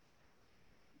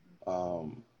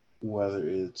 Whether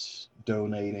it's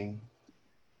donating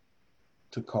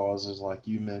to causes like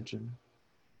you mentioned.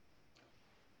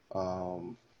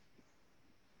 Um,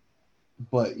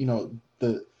 but you know,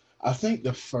 I think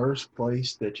the first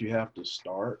place that you have to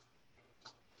start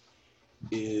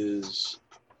is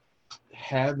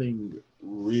having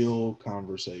real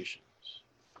conversations.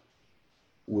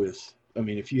 with, I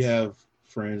mean, if you have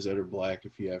friends that are black,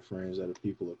 if you have friends that are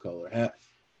people of color,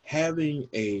 having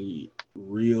a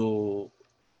real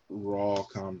raw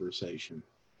conversation.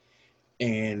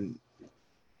 And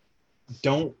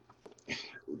don't,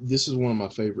 this is one of my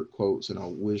favorite quotes, and I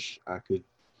wish I could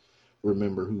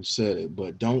remember who said it,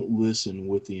 but don't listen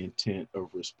with the intent of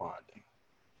responding.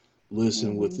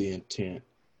 Listen with the intent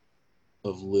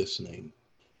of listening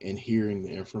and hearing the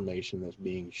information that's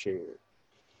being shared.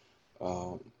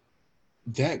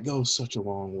 That goes such a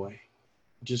long way.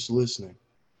 Just listening,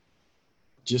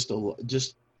 just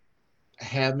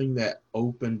having that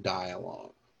open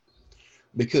dialogue,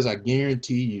 because I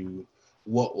guarantee you,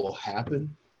 what will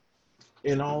happen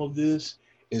in all of this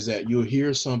is that you'll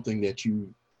hear something that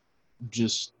you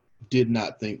just did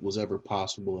not think was ever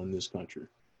possible in this country.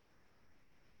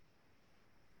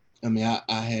 I mean,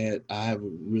 I have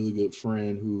a really good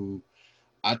friend who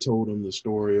I told him the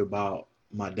story about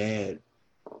my dad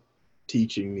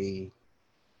teaching me,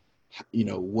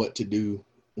 what to do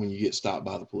when you get stopped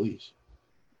by the police.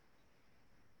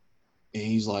 And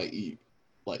he's like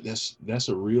that's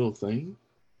a real thing.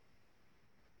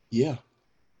 Yeah.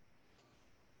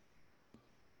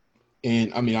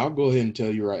 And I mean, I'll go ahead and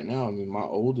tell you right now. I mean, my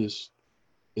oldest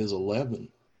is 11,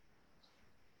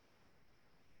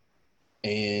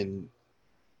 and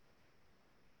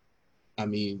I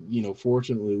mean,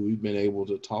 fortunately, we've been able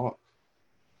to talk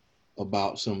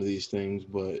about some of these things.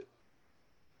 But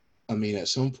I mean, at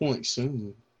some point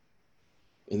soon,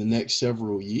 in the next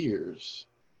several years,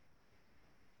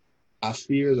 I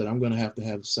fear that I'm going to have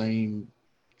the same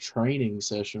training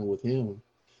session with him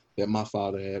that my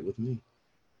father had with me.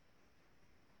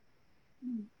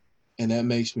 And that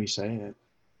makes me sad.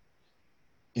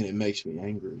 And it makes me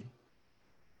angry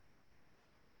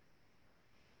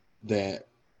that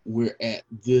we're at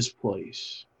this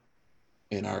place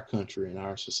in our country, in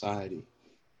our society,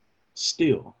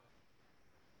 still.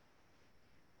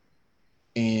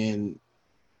 And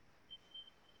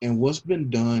what's been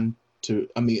done to,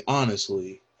 I mean,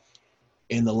 honestly,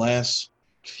 in the last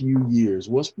few years,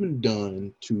 what's been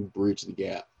done to bridge the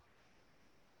gap?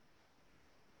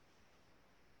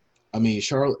 I mean,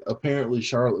 apparently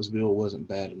Charlottesville wasn't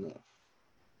bad enough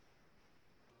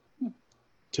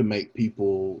to make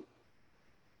people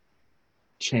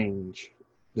change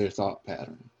their thought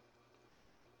pattern.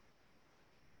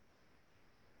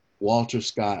 Walter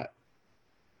Scott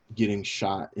getting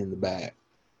shot in the back.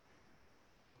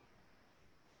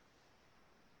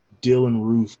 Dylan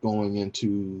Roof going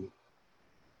into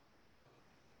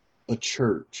a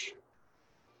church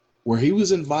where he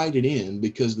was invited in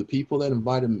because the people that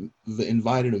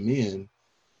invited him in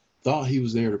thought he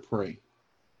was there to pray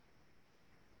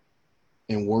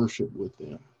and worship with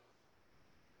them.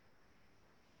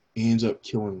 He ends up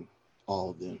killing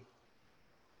all of them.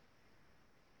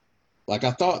 Like,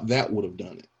 I thought that would have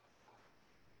done it,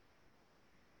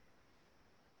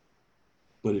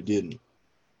 but it didn't.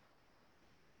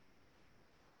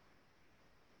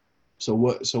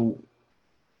 So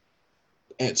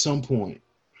at some point,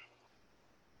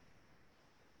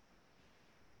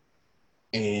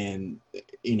 and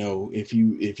if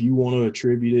you want to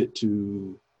attribute it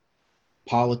to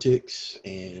politics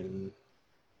and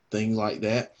things like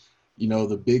that,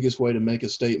 the biggest way to make a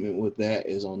statement with that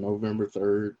is on November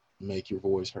 3rd, make your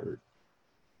voice heard.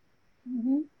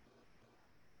 Mm-hmm.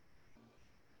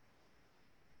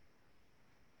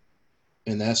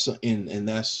 And that's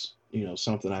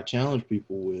something I challenge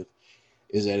people with,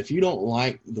 is that if you don't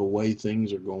like the way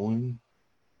things are going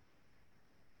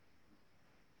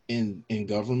in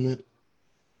government,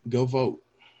 go vote.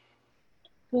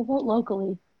 Go vote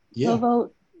locally. Yeah.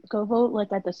 Go vote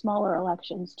like at the smaller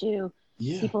elections too.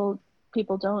 Yeah.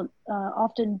 People don't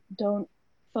often don't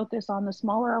focus on the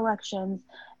smaller elections,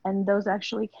 and those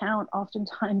actually count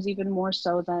oftentimes even more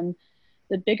so than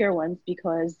the bigger ones,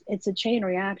 because it's a chain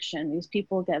reaction. These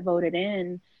people get voted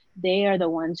in, they are the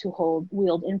ones who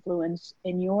wield influence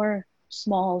in your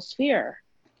small sphere.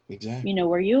 Exactly.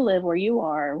 Where you live, where you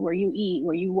are, where you eat,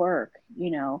 where you work,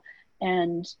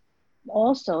 and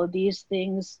also these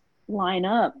things line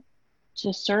up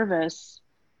to service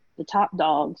the top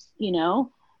dogs,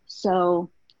 so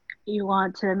you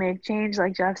want to make change,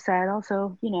 like Jeff said.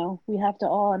 Also, we have to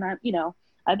all, and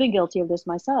I've been guilty of this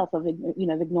myself, of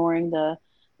ignoring the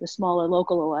smaller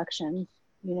local elections.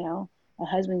 My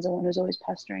husband's the one who's always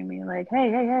pestering me, like,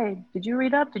 hey, did you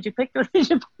read up? Did you pick your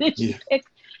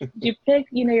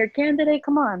candidate?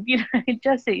 Come on,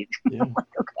 Jesse. Yeah.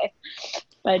 Okay.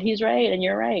 But he's right, and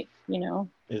you're right.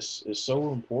 It's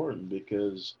so important,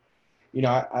 because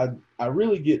I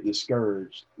really get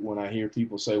discouraged when I hear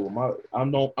people say, well,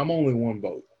 I'm only one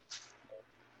vote.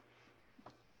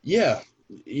 yeah,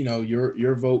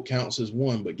 your vote counts as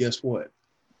one, but guess what?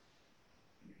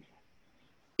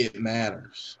 It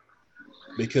matters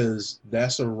because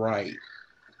that's a right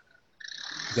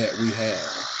that we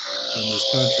have in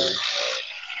this country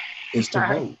I'm is to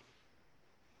sorry. vote.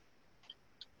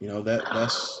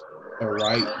 That's a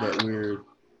right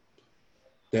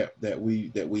that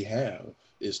we have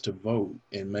is to vote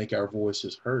and make our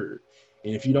voices heard.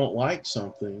 And if you don't like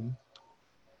something,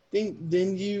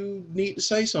 then you need to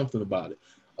say something about it.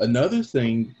 Another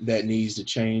thing that needs to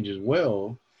change as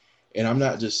well, and I'm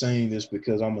not just saying this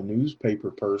because I'm a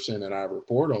newspaper person and I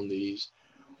report on these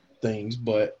things,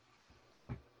 but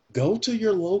go to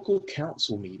your local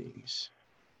council meetings.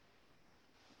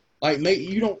 Like,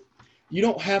 you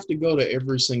don't have to go to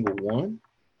every single one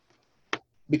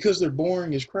because they're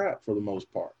boring as crap for the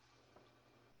most part.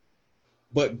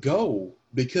 But go,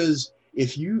 because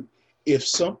if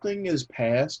something is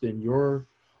passed in your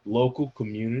local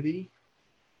community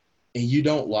and you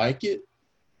don't like it,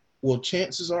 well,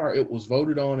 chances are it was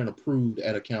voted on and approved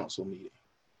at a council meeting.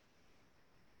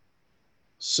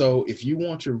 So if you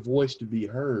want your voice to be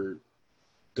heard,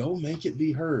 go make it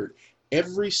be heard.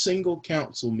 Every single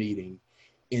council meeting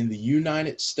in the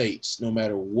United States, no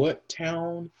matter what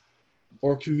town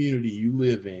or community you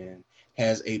live in,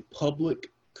 has a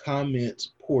public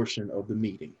comments portion of the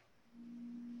meeting.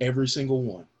 Every single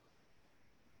one.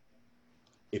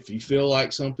 If you feel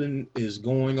like something is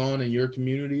going on in your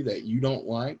community that you don't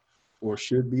like or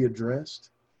should be addressed,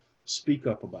 speak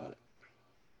up about it.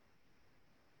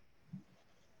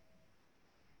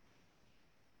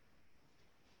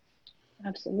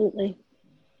 Absolutely.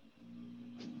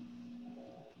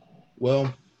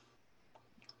 Well,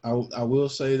 I will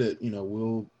say that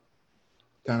we'll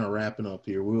kind of wrapping up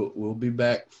here. We'll be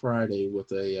back Friday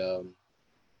with a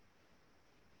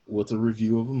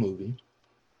review of a movie.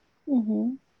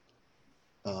 Mm-hmm.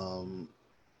 Um,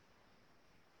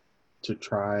 to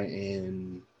try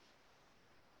and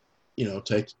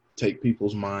take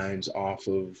people's minds off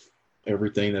of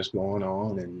everything that's going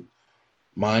on, and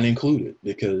mine included,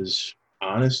 because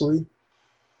honestly,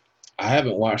 I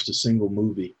haven't watched a single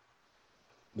movie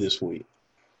this week.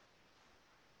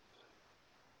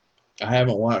 I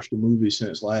haven't watched a movie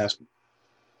since last,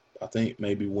 I think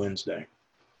maybe Wednesday.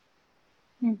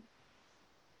 Mm.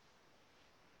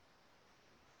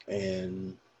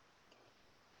 And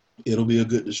it'll be a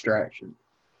good distraction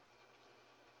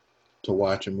to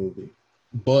watch a movie.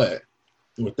 But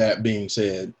with that being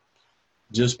said,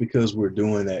 just because we're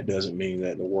doing that doesn't mean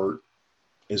that the work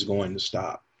is going to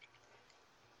stop.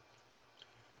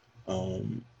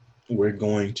 We're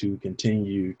going to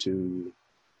continue to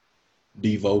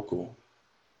be vocal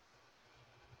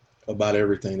about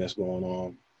everything that's going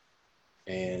on.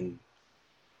 And,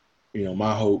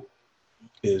 my hope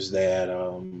is that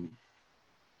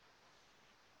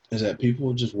people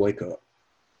will just wake up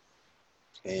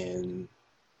and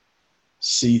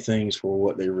see things for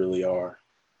what they really are.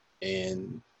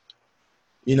 And,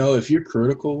 if you're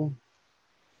critical,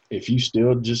 if you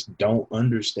still just don't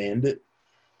understand it,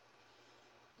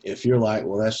 if you're like,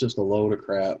 well, that's just a load of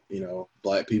crap,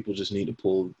 black people just need to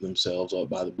pull themselves up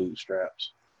by the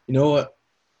bootstraps. You know what?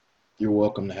 You're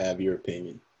welcome to have your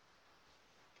opinion.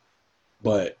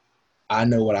 But I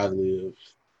know what I live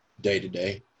day to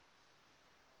day.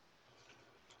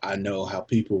 I know how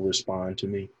people respond to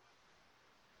me.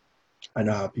 I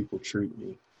know how people treat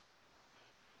me.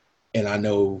 And I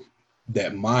know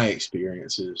that my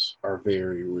experiences are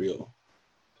very real.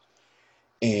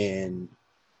 And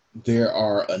there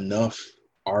are enough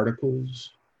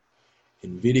articles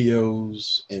and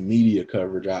videos and media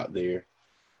coverage out there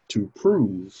to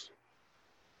prove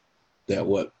that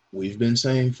what we've been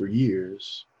saying for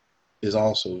years is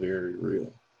also very real.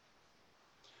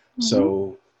 Mm-hmm.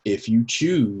 So if you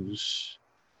choose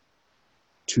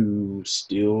to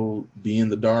still be in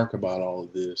the dark about all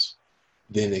of this,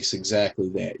 then it's exactly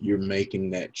that. You're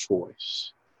making that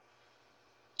choice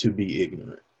to be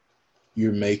ignorant.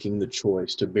 You're making the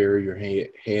choice to bury your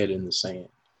head in the sand.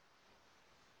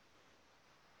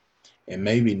 And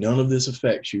maybe none of this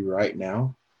affects you right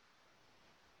now,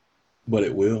 but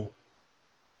it will.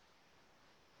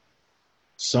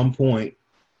 Some point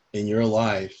in your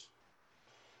life,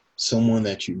 someone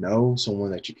that you know,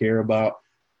 someone that you care about,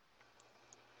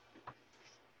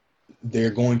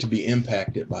 they're going to be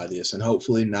impacted by this, and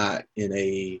hopefully not in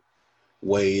a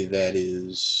way that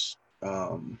is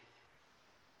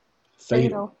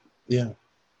fatal. Yeah.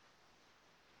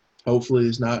 Hopefully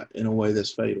it's not in a way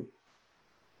that's fatal.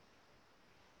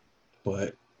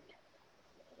 But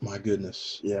my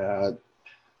goodness, yeah.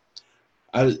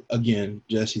 I again,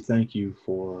 Jesse, thank you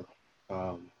for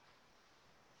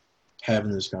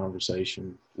having this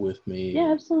conversation with me. Yeah,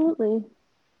 And absolutely.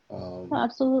 No, um,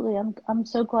 absolutely. I'm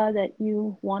so glad that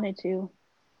you wanted to,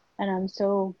 and I'm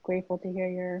so grateful to hear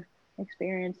your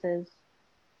experiences.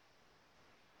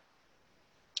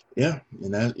 yeah,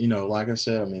 and that, like I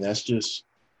said, I mean, that's just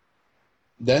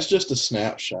a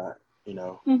snapshot. I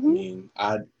Mm-hmm. mean,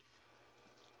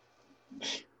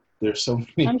 there's so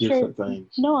many I'm sure. different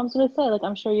things. No, I was gonna say, like,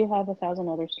 I'm sure you have a thousand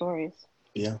other stories.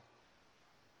 Yeah,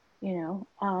 You know,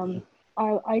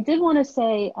 yeah, I did want to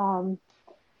say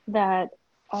that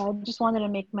I just wanted to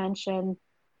make mention,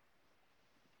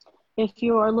 if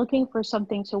you are looking for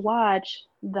something to watch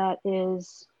that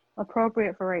is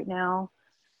appropriate for right now,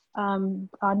 on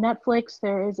Netflix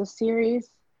there is a series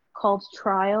called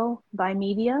Trial by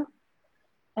Media,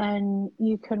 and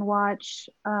you can watch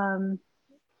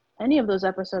any of those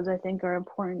episodes. I think are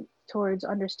important towards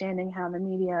understanding how the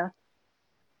media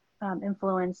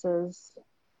influences,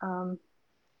 um,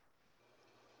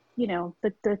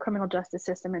 the criminal justice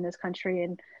system in this country,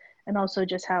 and also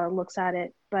just how it looks at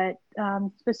it. But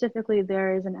specifically,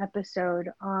 there is an episode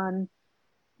on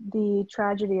the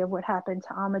tragedy of what happened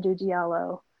to Amadou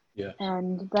Diallo, yes,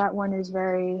 and that one is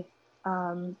very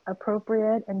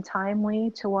appropriate and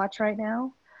timely to watch right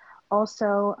now.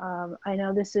 Also, I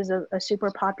know this is a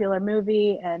super popular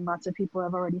movie and lots of people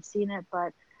have already seen it,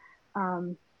 but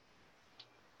um,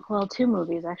 well, two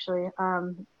movies actually,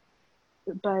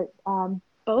 but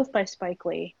both by Spike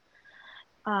Lee.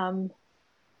 Um,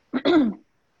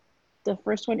 the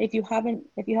first one, if you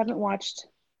haven't watched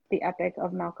the epic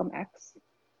of Malcolm X,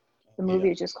 the yeah,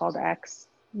 movie is just called X.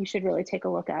 You should really take a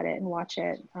look at it and watch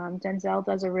it. Denzel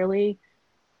does a really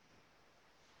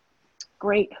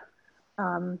great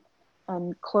um,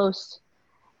 and close.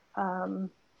 Um,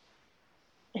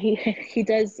 he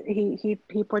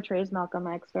portrays Malcolm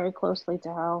X very closely to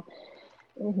how,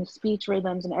 in his speech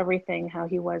rhythms and everything, how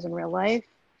he was in real life.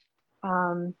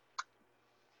 Um,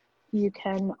 you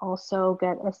can also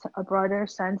get a broader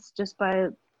sense just by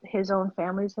his own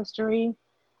family's history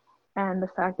and the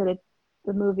fact that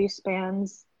the movie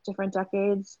spans different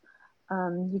decades.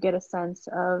 You get a sense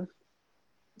of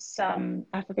some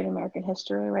African American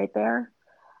history right there.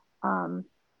 Um,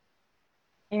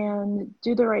 and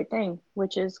Do the Right Thing,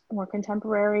 which is more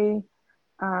contemporary.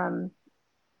 Um,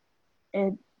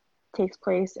 it takes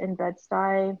place in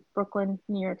Bed-Stuy, Brooklyn,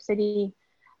 New York City,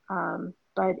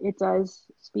 but it does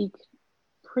speak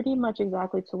pretty much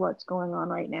exactly to what's going on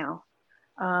right now.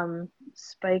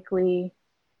 Spike Lee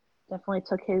definitely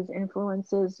took his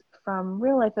influences from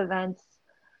real life events,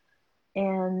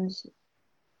 and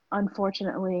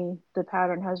unfortunately, the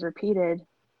pattern has repeated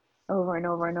over and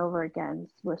over and over again.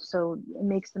 So it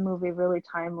makes the movie really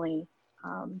timely.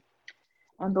 Um,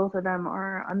 and both of them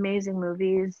are amazing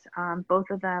movies. Both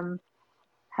of them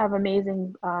have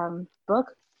amazing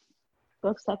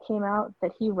books that came out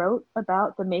that he wrote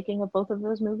about the making of both of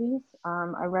those movies.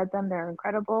 I read them; they're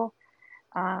incredible.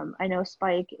 I know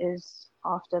Spike is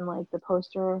often like the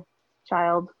poster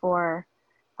child for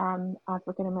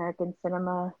African American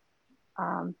cinema,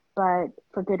 but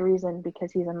for good reason,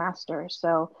 because he's a master.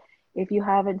 So if you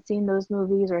haven't seen those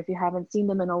movies, or if you haven't seen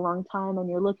them in a long time and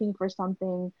you're looking for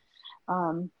something,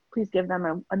 please give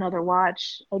them another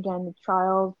watch. Again, the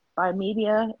Trial by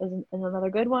Media is another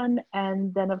good one.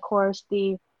 And then, of course,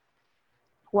 the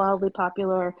wildly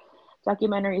popular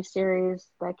documentary series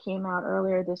that came out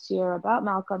earlier this year about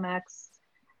Malcolm X.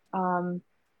 Um,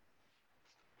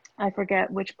 I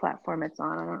forget which platform it's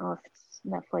on. I don't know if it's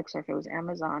Netflix or if it was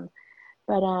Amazon.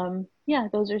 But yeah,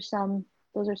 those are some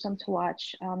to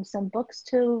watch. Some books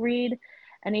to read.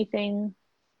 Anything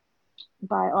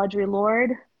by Audre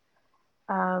Lorde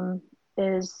um,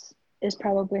 is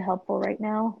probably helpful right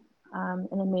now. An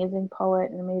amazing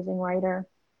poet, an amazing writer.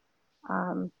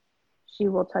 Um, she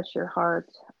will touch your heart.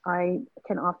 I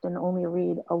can often only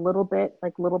read a little bit,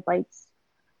 like little bites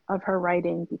of her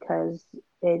writing, because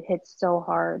it hits so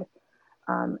hard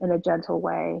in a gentle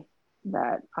way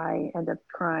that I end up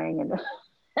crying and,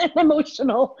 and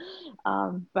emotional.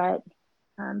 But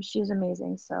she's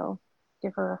amazing. So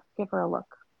give her a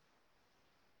look.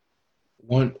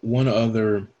 one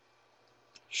other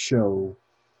show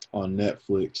on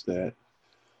Netflix that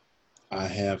I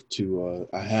have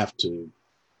to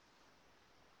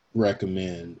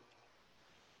recommend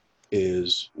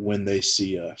is When They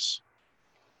See Us,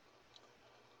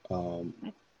 um,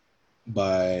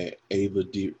 by Ava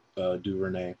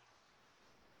DuVernay.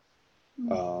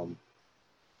 Um,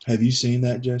 have you seen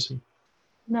that, Jesse?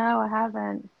 No, I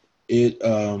haven't. It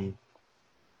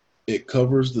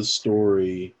covers the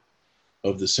story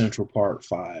of the Central Park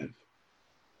Five.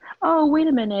 Oh, wait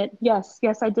a minute. Yes,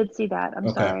 yes, I did see that. I'm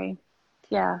Okay, sorry.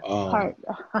 Yeah, Um, heart.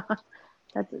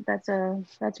 That's a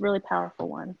really powerful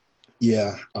one.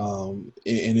 yeah. And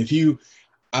if you,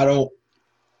 I don't,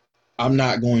 I'm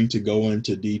not going to go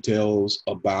into details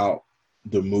about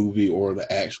the movie or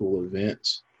the actual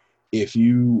events. If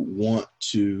you want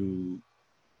to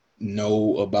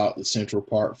know about the Central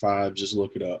Park Five, just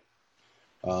look it up.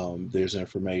 There's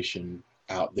information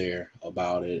out there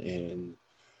about it and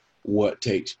what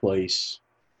takes place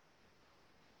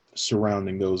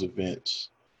surrounding those events.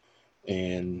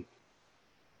 And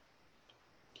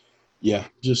yeah,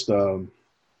 just a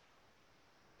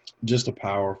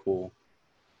powerful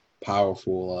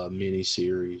mini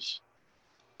series.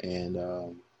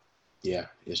 And yeah,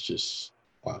 it's just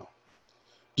wow.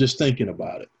 Just thinking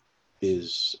about it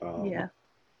is Yeah.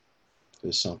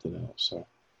 is something else. So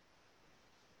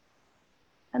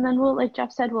And then we'll, like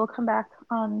Jeff said, we'll come back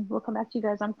to you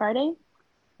guys on Friday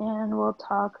and we'll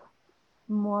talk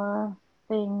more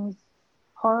things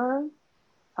horror,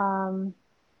 um,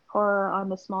 horror on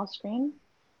the small screen,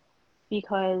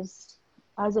 because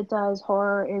as it does,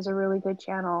 horror is a really good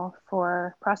channel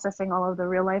for processing all of the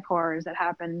real life horrors that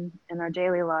happen in our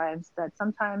daily lives that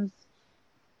sometimes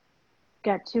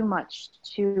get too much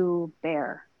to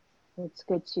bear. It's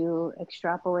good to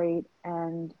extrapolate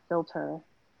and filter,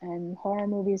 and horror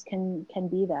movies can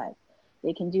be that.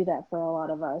 They can do that for a lot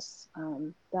of us.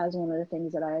 That is one of the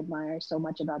things that I admire so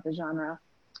much about the genre.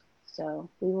 So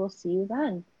we will see you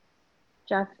then.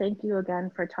 Jeff, thank you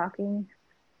again for talking.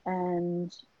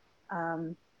 And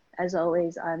um, as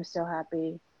always, I'm so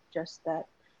happy just that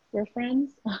we're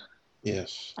friends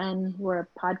yes, and we're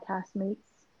podcast mates.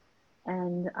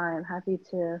 And I'm happy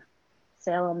to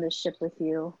sail on this ship with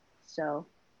you. So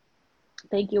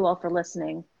thank you all for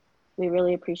listening. We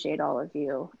really appreciate all of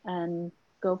you. And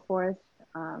go forth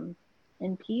um,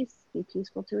 in peace. Be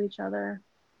peaceful to each other.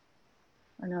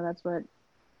 I know that's what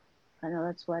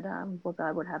what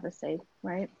God would have us say,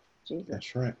 right? Jesus.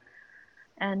 that's right.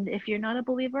 And if you're not a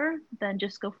believer, then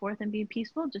just go forth and be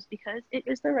peaceful, just because it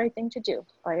is the right thing to do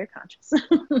by your conscience.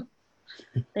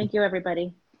 Thank you,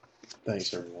 everybody.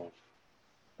 Thanks, everyone.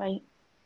 Bye.